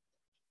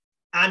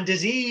and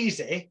as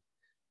easy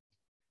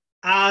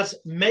as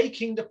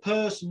making the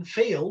person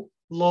feel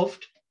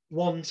loved,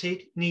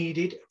 wanted,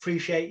 needed,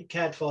 appreciated,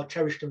 cared for,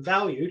 cherished and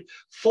valued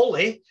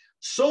fully,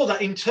 so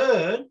that in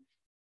turn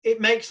it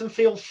makes them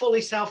feel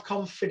fully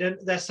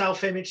self-confident, their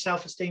self-image,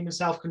 self-esteem and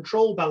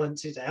self-control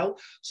balances out,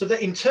 so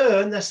that in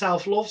turn their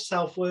self-love,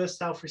 self-worth,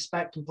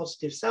 self-respect and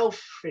positive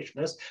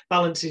selfishness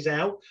balances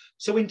out,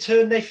 so in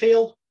turn they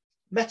feel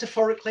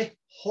metaphorically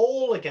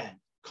whole again,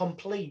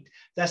 complete.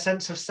 Their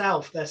sense of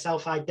self, their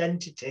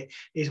self-identity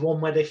is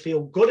one where they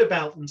feel good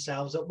about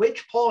themselves, at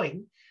which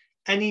point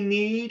any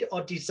need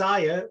or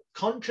desire,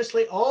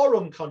 consciously or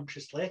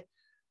unconsciously,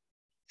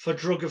 for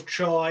drug of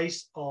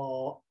choice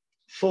or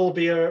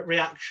phobia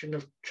reaction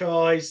of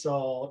choice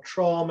or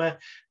trauma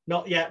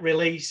not yet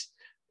released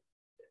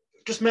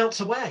just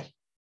melts away.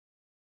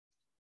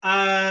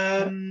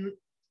 Often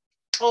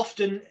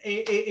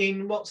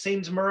in what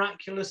seems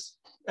miraculously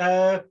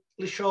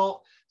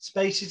short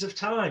spaces of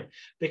time,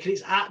 because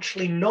it's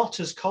actually not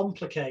as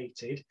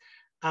complicated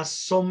as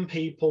some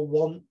people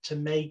want to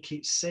make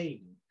it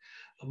seem.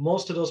 And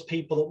most of those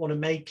people that want to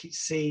make it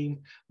seem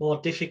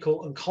more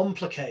difficult and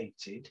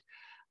complicated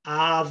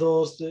are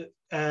those that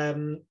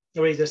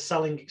are either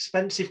selling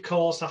expensive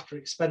course after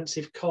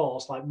expensive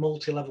course, like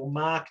multi-level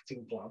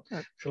marketing plan,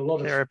 which a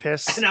lot of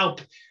therapists, a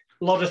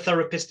lot of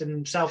therapists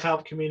and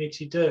self-help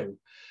community do.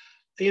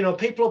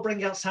 People will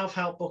bring out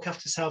self-help book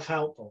after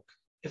self-help book.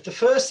 If the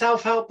first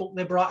self-help book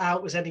they brought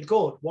out was any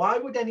good, why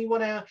would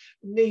anyone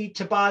need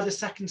to buy the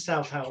second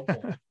self-help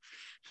book?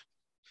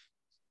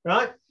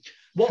 Right?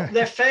 What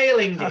they're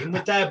failing in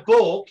with their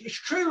book, it's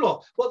true,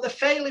 look, what they're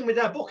failing with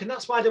their book, and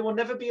that's why there will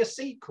never be a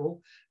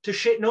sequel to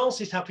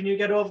Shitnosis Happen You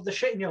Get Over the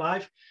Shit in Your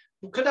Life.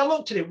 Because I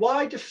looked at it,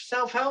 why do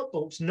self-help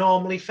books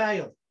normally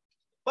fail?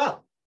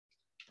 Well,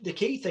 the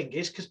key thing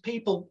is because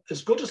people,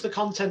 as good as the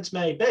contents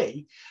may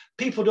be,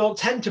 people don't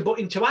tend to put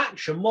into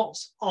action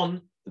what's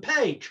on the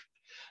page.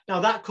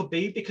 Now, that could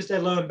be because they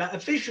learn better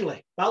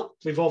visually. Well,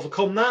 we've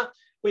overcome that.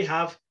 We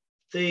have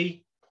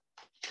the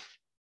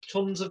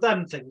tons of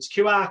them things,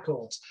 QR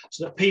codes,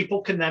 so that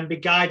people can then be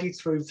guided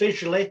through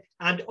visually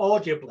and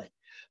audibly.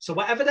 So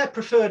whatever their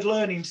preferred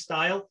learning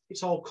style,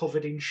 it's all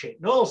covered in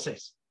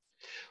Shitnosis.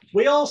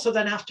 We also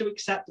then have to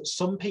accept that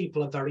some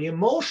people are very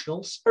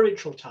emotional,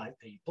 spiritual type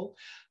people,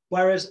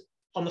 whereas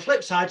on the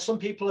flip side, some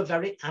people are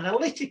very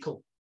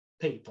analytical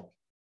people.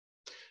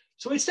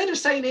 So instead of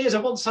saying here's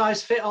a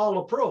one-size-fits-all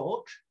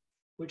approach,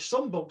 which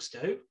some books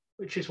do,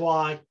 which is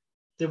why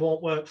they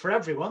won't work for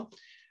everyone,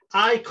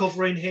 I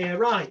cover in here,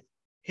 right,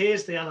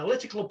 here's the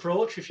analytical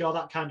approach if you're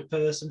that kind of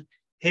person.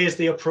 Here's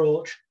the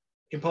approach,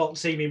 important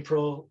seeming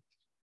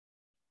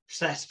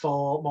process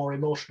for more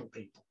emotional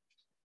people.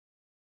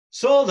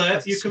 So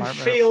that you can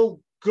feel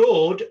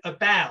good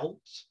about,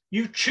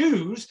 you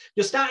choose,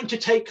 you're starting to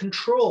take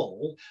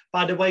control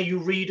by the way you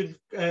read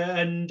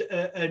and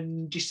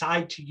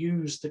decide to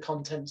use the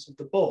contents of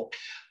the book.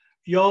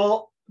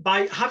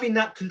 By having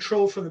that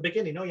control from the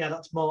beginning, oh yeah,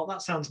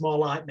 that sounds more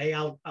like me,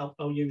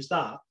 I'll use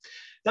that.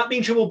 That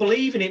means you will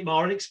believe in it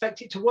more and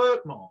expect it to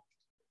work more.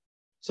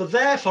 So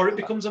therefore, it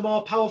becomes a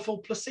more powerful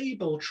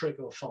placebo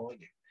trigger for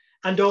you,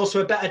 and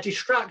also a better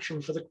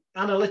distraction for the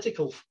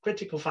analytical,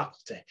 critical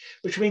faculty,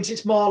 which means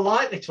it's more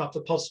likely to have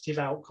the positive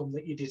outcome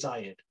that you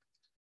desired.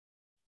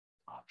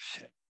 Oh,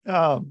 shit.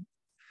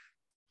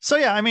 So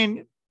yeah,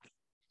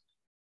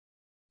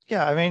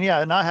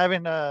 not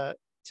having to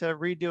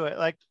redo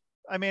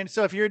it.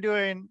 So if you're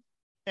doing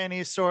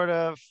any sort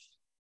of,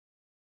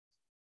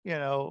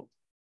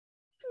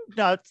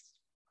 not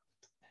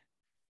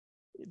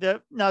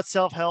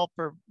self-help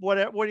or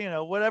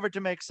whatever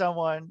to make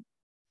someone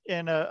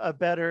in a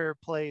better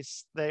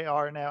place they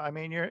are now.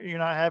 You're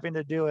not having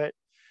to do it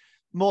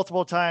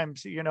multiple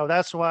times.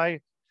 That's why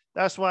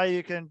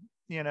you can,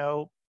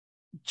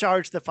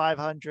 charge the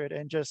 500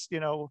 and just,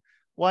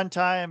 one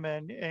time,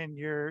 and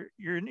you're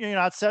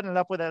not setting it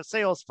up with a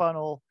sales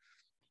funnel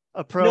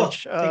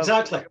approach. No,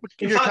 exactly.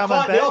 In fact,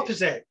 quite the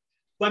opposite.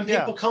 When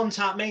people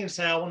contact me and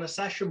say, I want a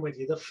session with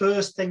you, the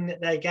first thing that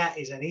they get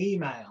is an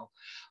email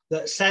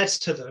that says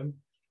to them,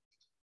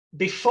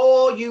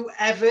 before you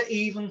ever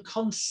even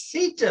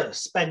consider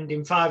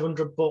spending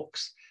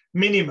 $500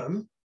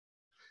 minimum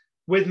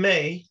with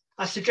me,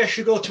 I suggest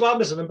you go to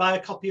Amazon and buy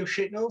a copy of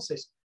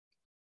Hypnosis.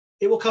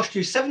 It will cost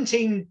you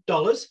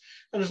 $17.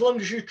 And as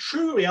long as you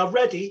truly are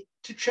ready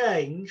to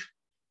change,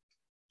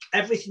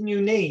 everything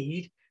you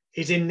need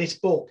is in this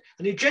book.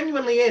 And it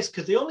genuinely is,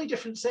 because the only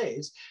difference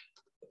is,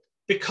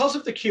 because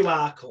of the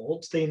QR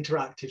codes, the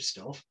interactive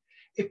stuff,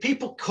 if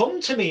people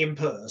come to me in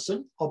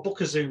person or book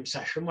a Zoom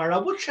session where I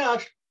would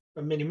charge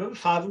a minimum of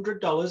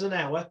 $500 an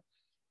hour,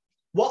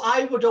 what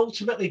I would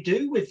ultimately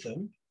do with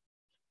them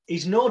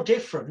is no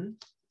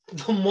different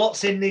than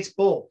what's in this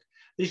book.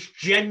 This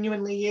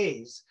genuinely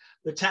is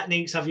the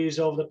techniques I've used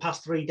over the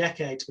past 3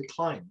 decades with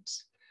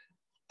clients.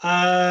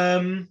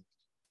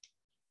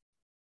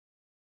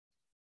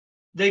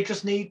 They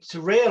just need to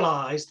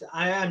realize that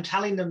I am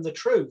telling them the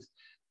truth,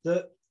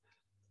 that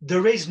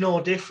there is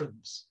no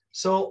difference.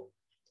 So,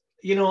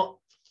 you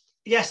know,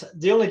 yes,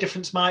 the only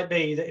difference might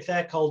be that if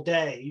they're called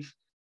Dave,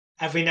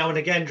 every now and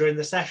again during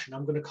the session,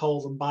 I'm going to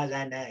call them by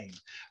their name.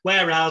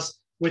 Whereas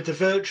with the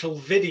virtual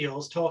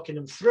videos, talking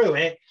them through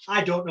it,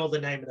 I don't know the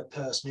name of the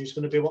person who's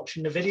going to be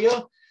watching the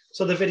video.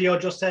 So the video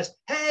just says,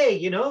 hey,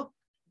 you know,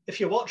 if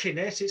you're watching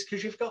this, it's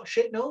because you've got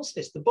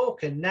Hypnosis, the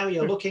book, and now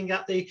you're looking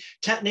at the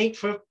technique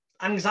for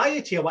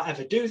anxiety or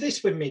whatever. Do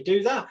this with me,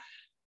 do that.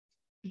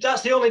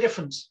 That's the only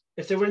difference.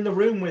 If they were in the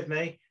room with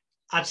me,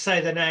 I'd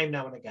say their name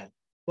now and again.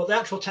 But the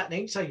actual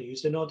techniques I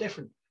used are no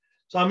different.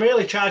 So I'm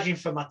really charging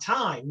for my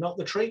time, not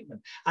the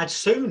treatment. I'd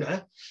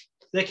sooner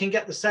they can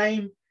get the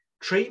same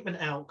treatment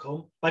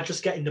outcome by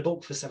just getting the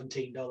book for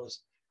 $17.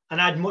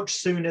 And I'd much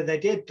sooner they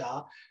did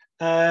that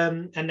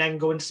and then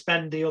go and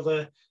spend the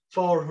other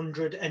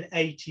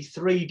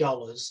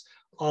 $483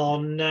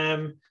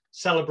 on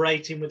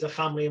celebrating with their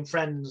family and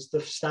friends the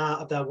start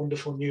of their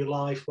wonderful new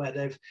life, where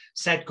they've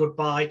said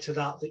goodbye to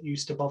that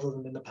used to bother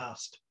them in the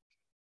past.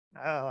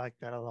 I like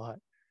that a lot.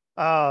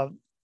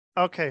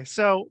 Okay,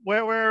 so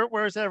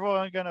where's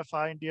everyone going to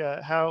find you?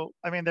 How,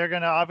 I mean, they're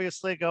going to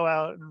obviously go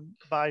out and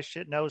buy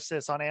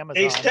Hypnosis on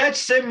Amazon. It's dead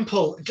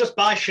simple. Just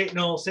buy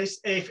Hypnosis.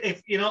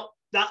 If you know,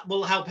 that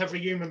will help every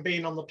human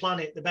being on the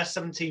planet. The best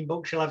 17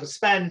 books you'll ever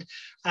spend.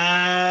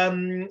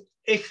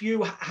 If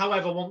you,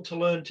 however, want to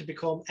learn to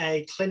become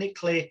a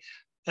clinically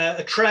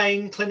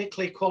trained,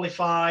 clinically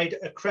qualified,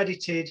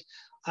 accredited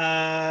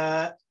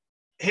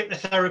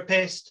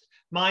hypnotherapist,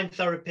 mind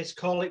therapist,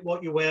 call it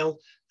what you will,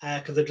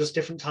 because they're just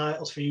different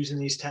titles for using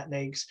these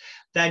techniques,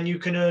 then you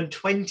can earn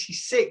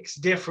 26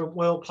 different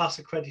world-class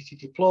accredited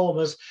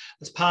diplomas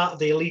as part of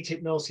the Elite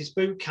Hypnosis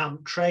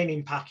Bootcamp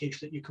training package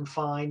that you can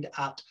find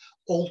at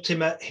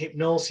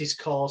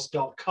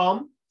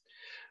ultimatehypnosiscourse.com,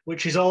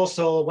 which is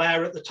also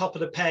where at the top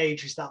of the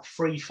page is that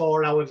free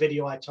 4-hour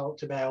video I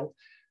talked about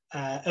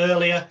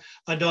earlier.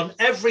 And on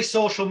every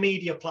social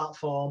media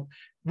platform,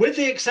 with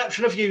the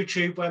exception of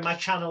YouTube, where my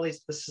channel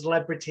is The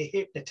Celebrity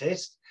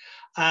Hypnotist,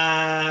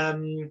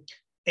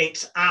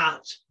 it's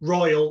at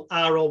Royle,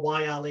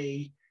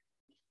 R-O-Y-L-E,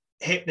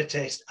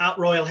 Hypnotist, at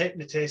Royle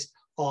Hypnotist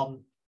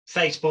on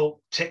Facebook,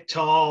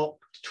 TikTok,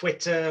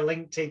 Twitter,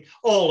 LinkedIn,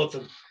 all of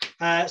them.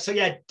 So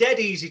yeah, dead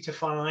easy to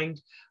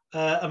find.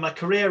 And my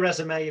career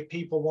resume, if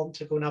people want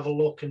to go and have a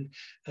look and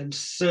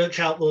search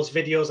out those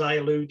videos I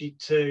alluded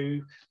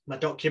to, my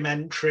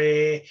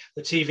documentary,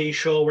 the TV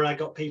show where I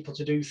got people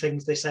to do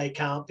things they say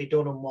can't be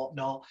done and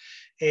whatnot,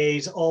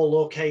 is all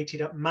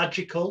located at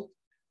Magical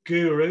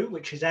Guru,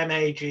 which is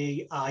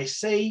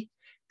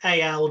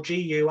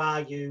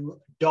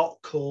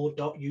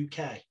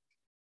MAGICALGURU.co.uk.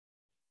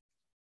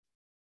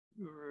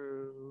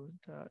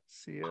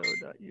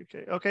 Guru.co.uk.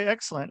 Okay,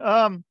 excellent.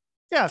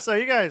 Yeah, so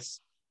you guys,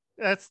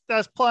 that's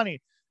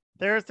plenty.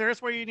 There's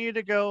where you need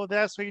to go.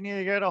 That's what you need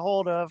to get a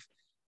hold of.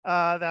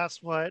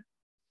 That's what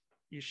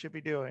you should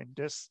be doing.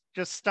 Just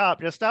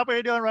stop. Just stop what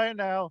you're doing right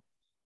now.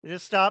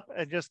 Just stop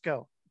and just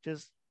go.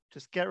 Just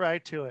get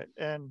right to it.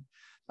 And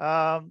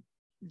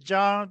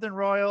Jonathan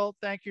Royle,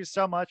 thank you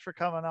so much for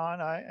coming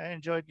on. I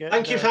enjoyed getting.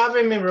 Thank you for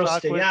having me,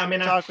 Rusty. Yeah, I mean,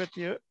 talk with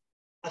you.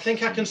 I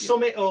think I can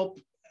sum it up.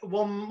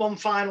 One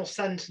final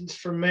sentence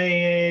from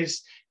me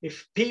is,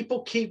 if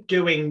people keep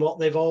doing what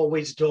they've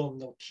always done,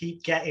 they'll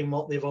keep getting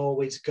what they've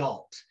always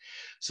got.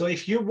 So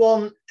if you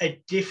want a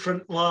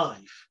different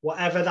life,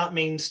 whatever that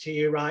means to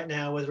you right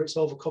now, whether it's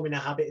overcoming a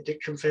habit,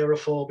 addiction, fear, or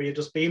phobia,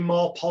 just being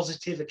more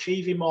positive,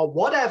 achieving more,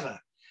 whatever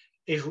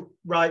is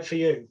right for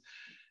you,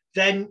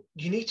 then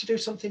you need to do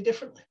something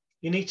differently.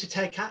 You need to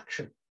take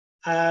action.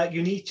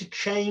 You need to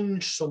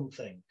change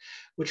something,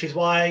 which is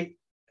why,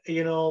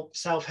 you know,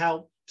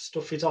 self-help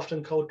stuff is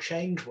often called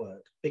change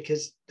work,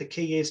 because the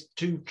key is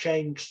to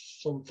change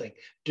something,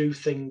 do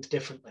things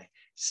differently.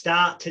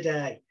 Start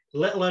today,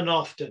 little and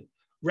often.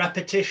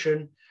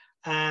 Repetition,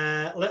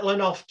 little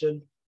and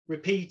often,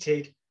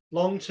 repeated,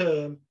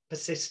 long-term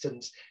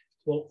persistence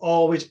will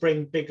always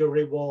bring bigger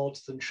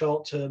rewards than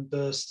short-term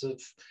bursts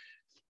of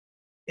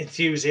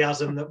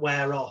enthusiasm that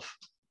wear off.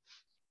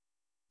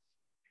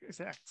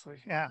 Exactly.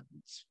 Yeah.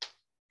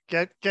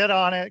 Get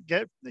on it,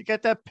 get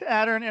that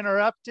pattern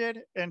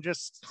interrupted and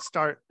just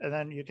start, and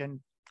then you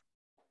can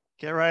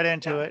get right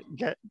into it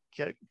and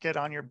get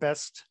on your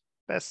best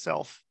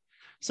self.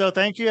 So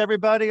thank you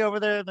everybody over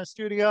there in the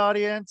studio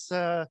audience.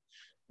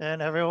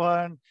 and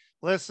everyone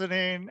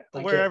listening,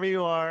 Thank wherever you.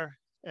 you are.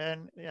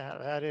 And yeah,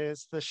 that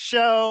is the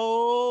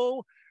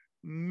show,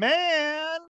 man.